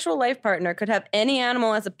non-sexual life partner could have any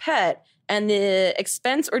animal as a pet and the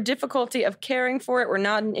expense or difficulty of caring for it were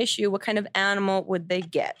not an issue, what kind of animal would they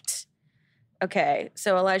get? Okay,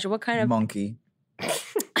 so Elijah, what kind of... Monkey.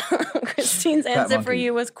 Christine's answer for monkey.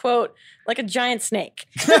 you was, quote, like a giant snake.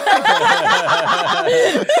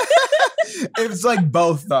 It's like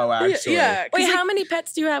both though, actually. Yeah. Wait, how many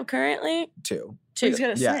pets do you have currently? Two. Two. He's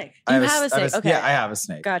got a Yeah. snake. You have a snake, okay. Yeah, I have a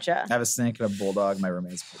snake. Gotcha. I have a snake and a bulldog. My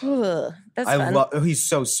roommate's bulldog. Ugh, that's I fun. love. Oh, he's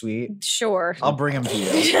so sweet. Sure. I'll bring him to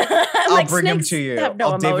you. I'll Like, bring him snakes to you. have no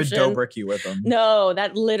I'll David emotion. Dobrik you with him. No,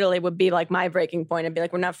 that literally would be like my breaking point. I'd be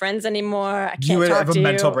like, we're not friends anymore. I can't You would talk have a to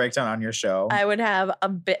mental you. breakdown on your show. I would have a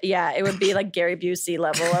bit. Yeah, it would be like Gary Busey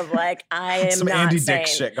level of like, I am Some not Andy sane. Dick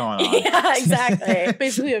shit going on. Yeah, exactly.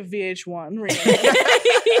 Basically a VH1 reunion.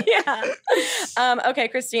 yeah. Okay,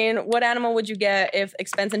 Christine, what animal would you get if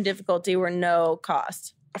expense and difficulty were no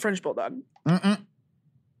cost? A French bulldog. Mm-mm.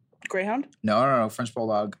 Greyhound. No. French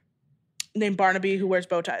bulldog. Named Barnaby who wears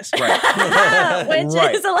bow ties. Right. Which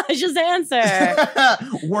Right. is Elijah's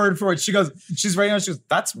answer. Word for it. She's writing out. She goes,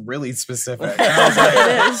 that's really specific. And I was like,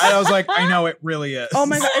 It is. I was like, I know it really is. Oh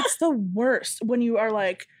my god, it's the worst when you are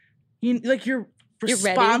like, you're You're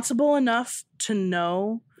ready. responsible enough to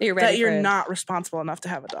know You're ready that you're for it. not responsible enough to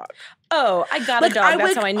have a dog. Oh, I got Like, a dog. I That's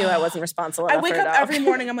wake- how I knew I wasn't responsible I enough wake for a up dog. every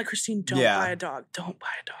morning. I'm like, Christine, don't Yeah. buy a dog. Don't buy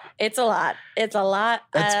a dog. It's a lot. It's a lot.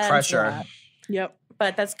 That's It's a pressure. lot. Yep.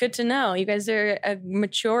 But that's good to know. You guys are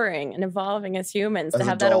maturing and evolving as humans to As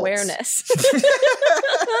have that adults. awareness.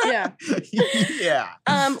 Yeah.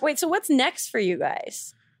 Yeah. Wait, so what's next for you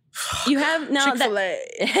guys? You have now Chick-fil-A.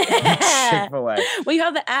 that. Chick-fil-A. Well, you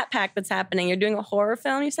have the At Pack that's happening. You're doing a horror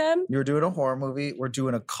film, you said? You're doing a horror movie. We're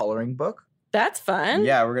doing a coloring book. That's fun.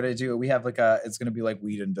 Yeah, we're gonna do. We have like it's gonna be like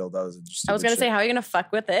weed and dildos. And I was gonna say, how are you gonna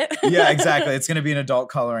fuck with it? Yeah, exactly. It's gonna be an adult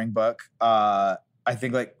coloring book. I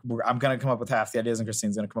think like I'm gonna come up with half the ideas, and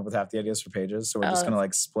Christine's gonna come up with half the ideas for pages. So we're just Oh. gonna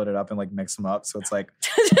like split it up and like mix them up. So it's like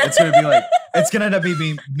it's gonna be like it's gonna end up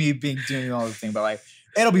being me being doing all the thing, but like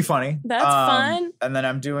it'll be funny. That's fun. And then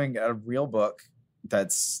I'm doing a real book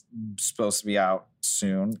that's supposed to be out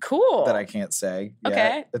soon. Cool. That I can't say. Yet.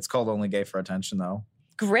 Okay. It's called Only Gay for Attention though.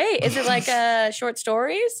 Great. Is it like short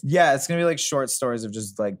stories? Yeah, it's gonna be like short stories of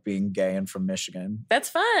just like being gay and from Michigan. That's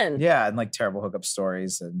fun. Yeah, and like terrible hookup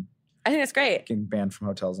stories and I think that's great. getting banned from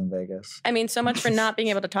hotels in Vegas. I mean, so much for not being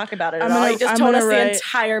able to talk about it at I'm all. gonna- You just I'm told us gonna the write-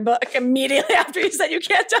 entire book immediately after you said you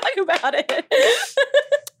can't talk about it.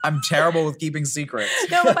 I'm terrible with keeping secrets.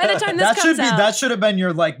 No, but by the time this That comes should be out, that should have been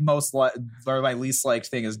your like most or my least liked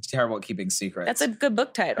thing is terrible at keeping secrets. that's a good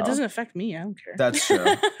book title. It doesn't affect me. I don't care. That's true.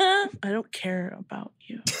 I don't care about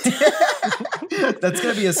you. That's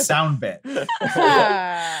gonna be a sound bit.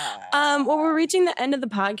 Well, we're reaching the end of the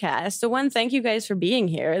podcast. So, one, thank you guys for being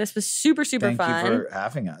here. This was super, super Thank fun. you for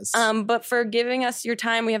having us. But for giving us your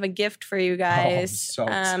time, we have a gift for you guys. so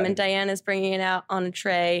excited. And Diana's bringing it out on a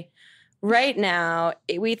tray. right now.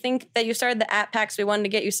 We think that you started the app packs. We wanted to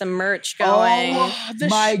get you some merch going. Oh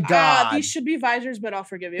my God. These should be visors, but I'll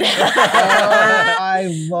forgive you. I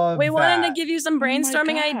love We that. wanted to give you some my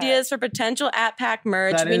brainstorming God. ideas for potential app pack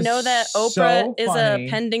merch. That We is know that so Oprah is a funny.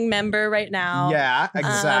 pending member right now. Yeah,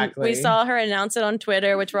 exactly. We saw her announce it on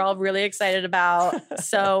Twitter, which we're all really excited about.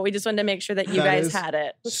 So we just wanted to make sure that you That guys is had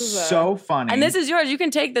it. This is so funny. And this is yours. You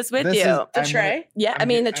can take this with This you. is- the I'm tray. Yeah, I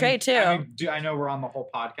mean the tray too. I know we're on the whole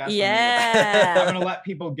podcast. I'm Yeah. gonna let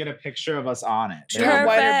people get a picture of us on it. Do you want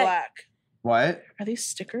white or Perfect. black? What? Are these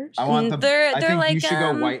stickers? I want the. They're I think like, you should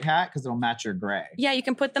go white hat because it'll match your gray. Yeah, you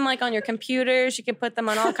can put them like on your computers. You can put them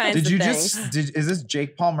on all kinds Did of you things. is this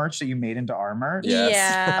Jake Paul merch that you made into our merch? Yes.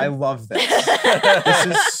 Yeah. I love this. This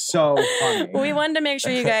is so funny. We wanted to make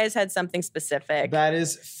sure you guys had something specific. That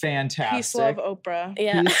is fantastic. Peace, love, Oprah.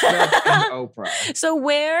 Yeah. Peace, love, and Oprah. So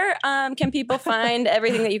where can people find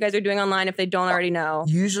everything that you guys are doing online if they don't already know?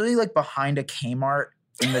 Usually like behind a Kmart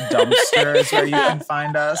in the dumpster is where you can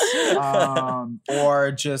find us.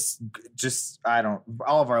 Or just I don't,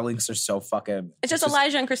 all of our links are so fucking. It's just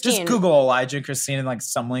Elijah and Christine. Just Google Elijah and Christine and like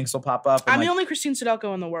some links will pop up. And, I'm like, the only Christine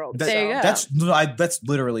Sudelko in the world. that- There you go. That's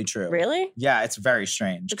literally true. Really? Yeah, it's very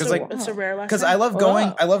strange. It's Because like it's a rare lesson. because I love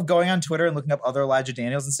going on Twitter and looking up other Elijah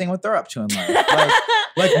Daniels and seeing what they're up to in life.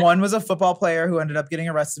 like one was a football player who ended up getting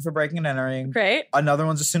arrested for breaking and entering. Great. Another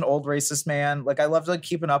one's just an old racist man. Like I loved like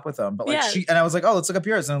keeping up with them. But like Yeah. and I was like, oh, let's look up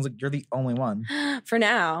yours. And I was like, you're the only one. For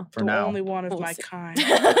now. For the now. only one of We'll my see. kind.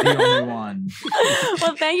 The only one.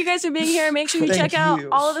 Well, thank you guys for being here. Make sure you Thank check out you.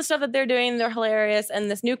 all of the stuff that they're doing. They're hilarious.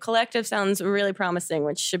 And this new collective sounds really promising,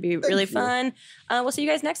 which should be really you. fun. We'll see you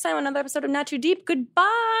guys next time on another episode of Not Too Deep. Goodbye.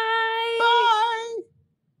 Bye.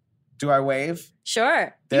 Do I wave?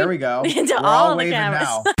 Sure. There we go. To We're all all the waving cameras.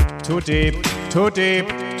 now. Too deep, too deep,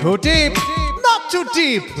 too deep, not too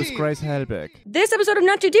deep with Grace Helbig. This episode of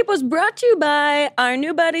Not Too Deep was brought to you by our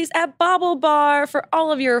new buddies at Bobble Bar for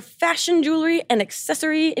all of your fashion jewelry and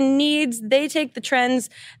accessory needs. They take the trends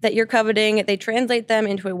that you're coveting, they translate them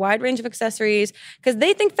into a wide range of accessories because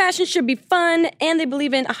they think fashion should be fun and they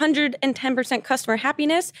believe in 110% customer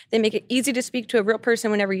happiness. They make it easy to speak to a real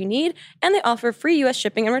person whenever you need, and they offer free U.S.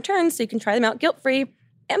 shipping and returns so you can try them out guilt-free.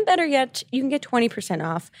 And better yet, you can get 20%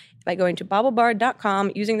 off by going to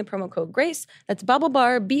baublebar.com using the promo code GRACE. That's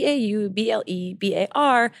baublebar,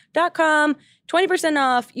 BAUBLEBAR.com. 20%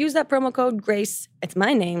 off. Use that promo code GRACE. It's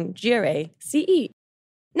my name, GRACE.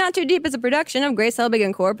 Not Too Deep is a production of Grace Helbig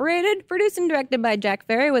Incorporated, produced and directed by Jack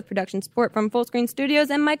Ferry with production support from Full Screen Studios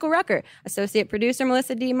and Michael Rucker. Associate producer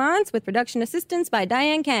Melissa D. Montz with production assistance by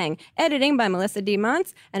Diane Kang. Editing by Melissa D.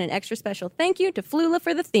 Montz. And an extra special thank you to Flula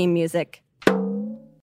for the theme music.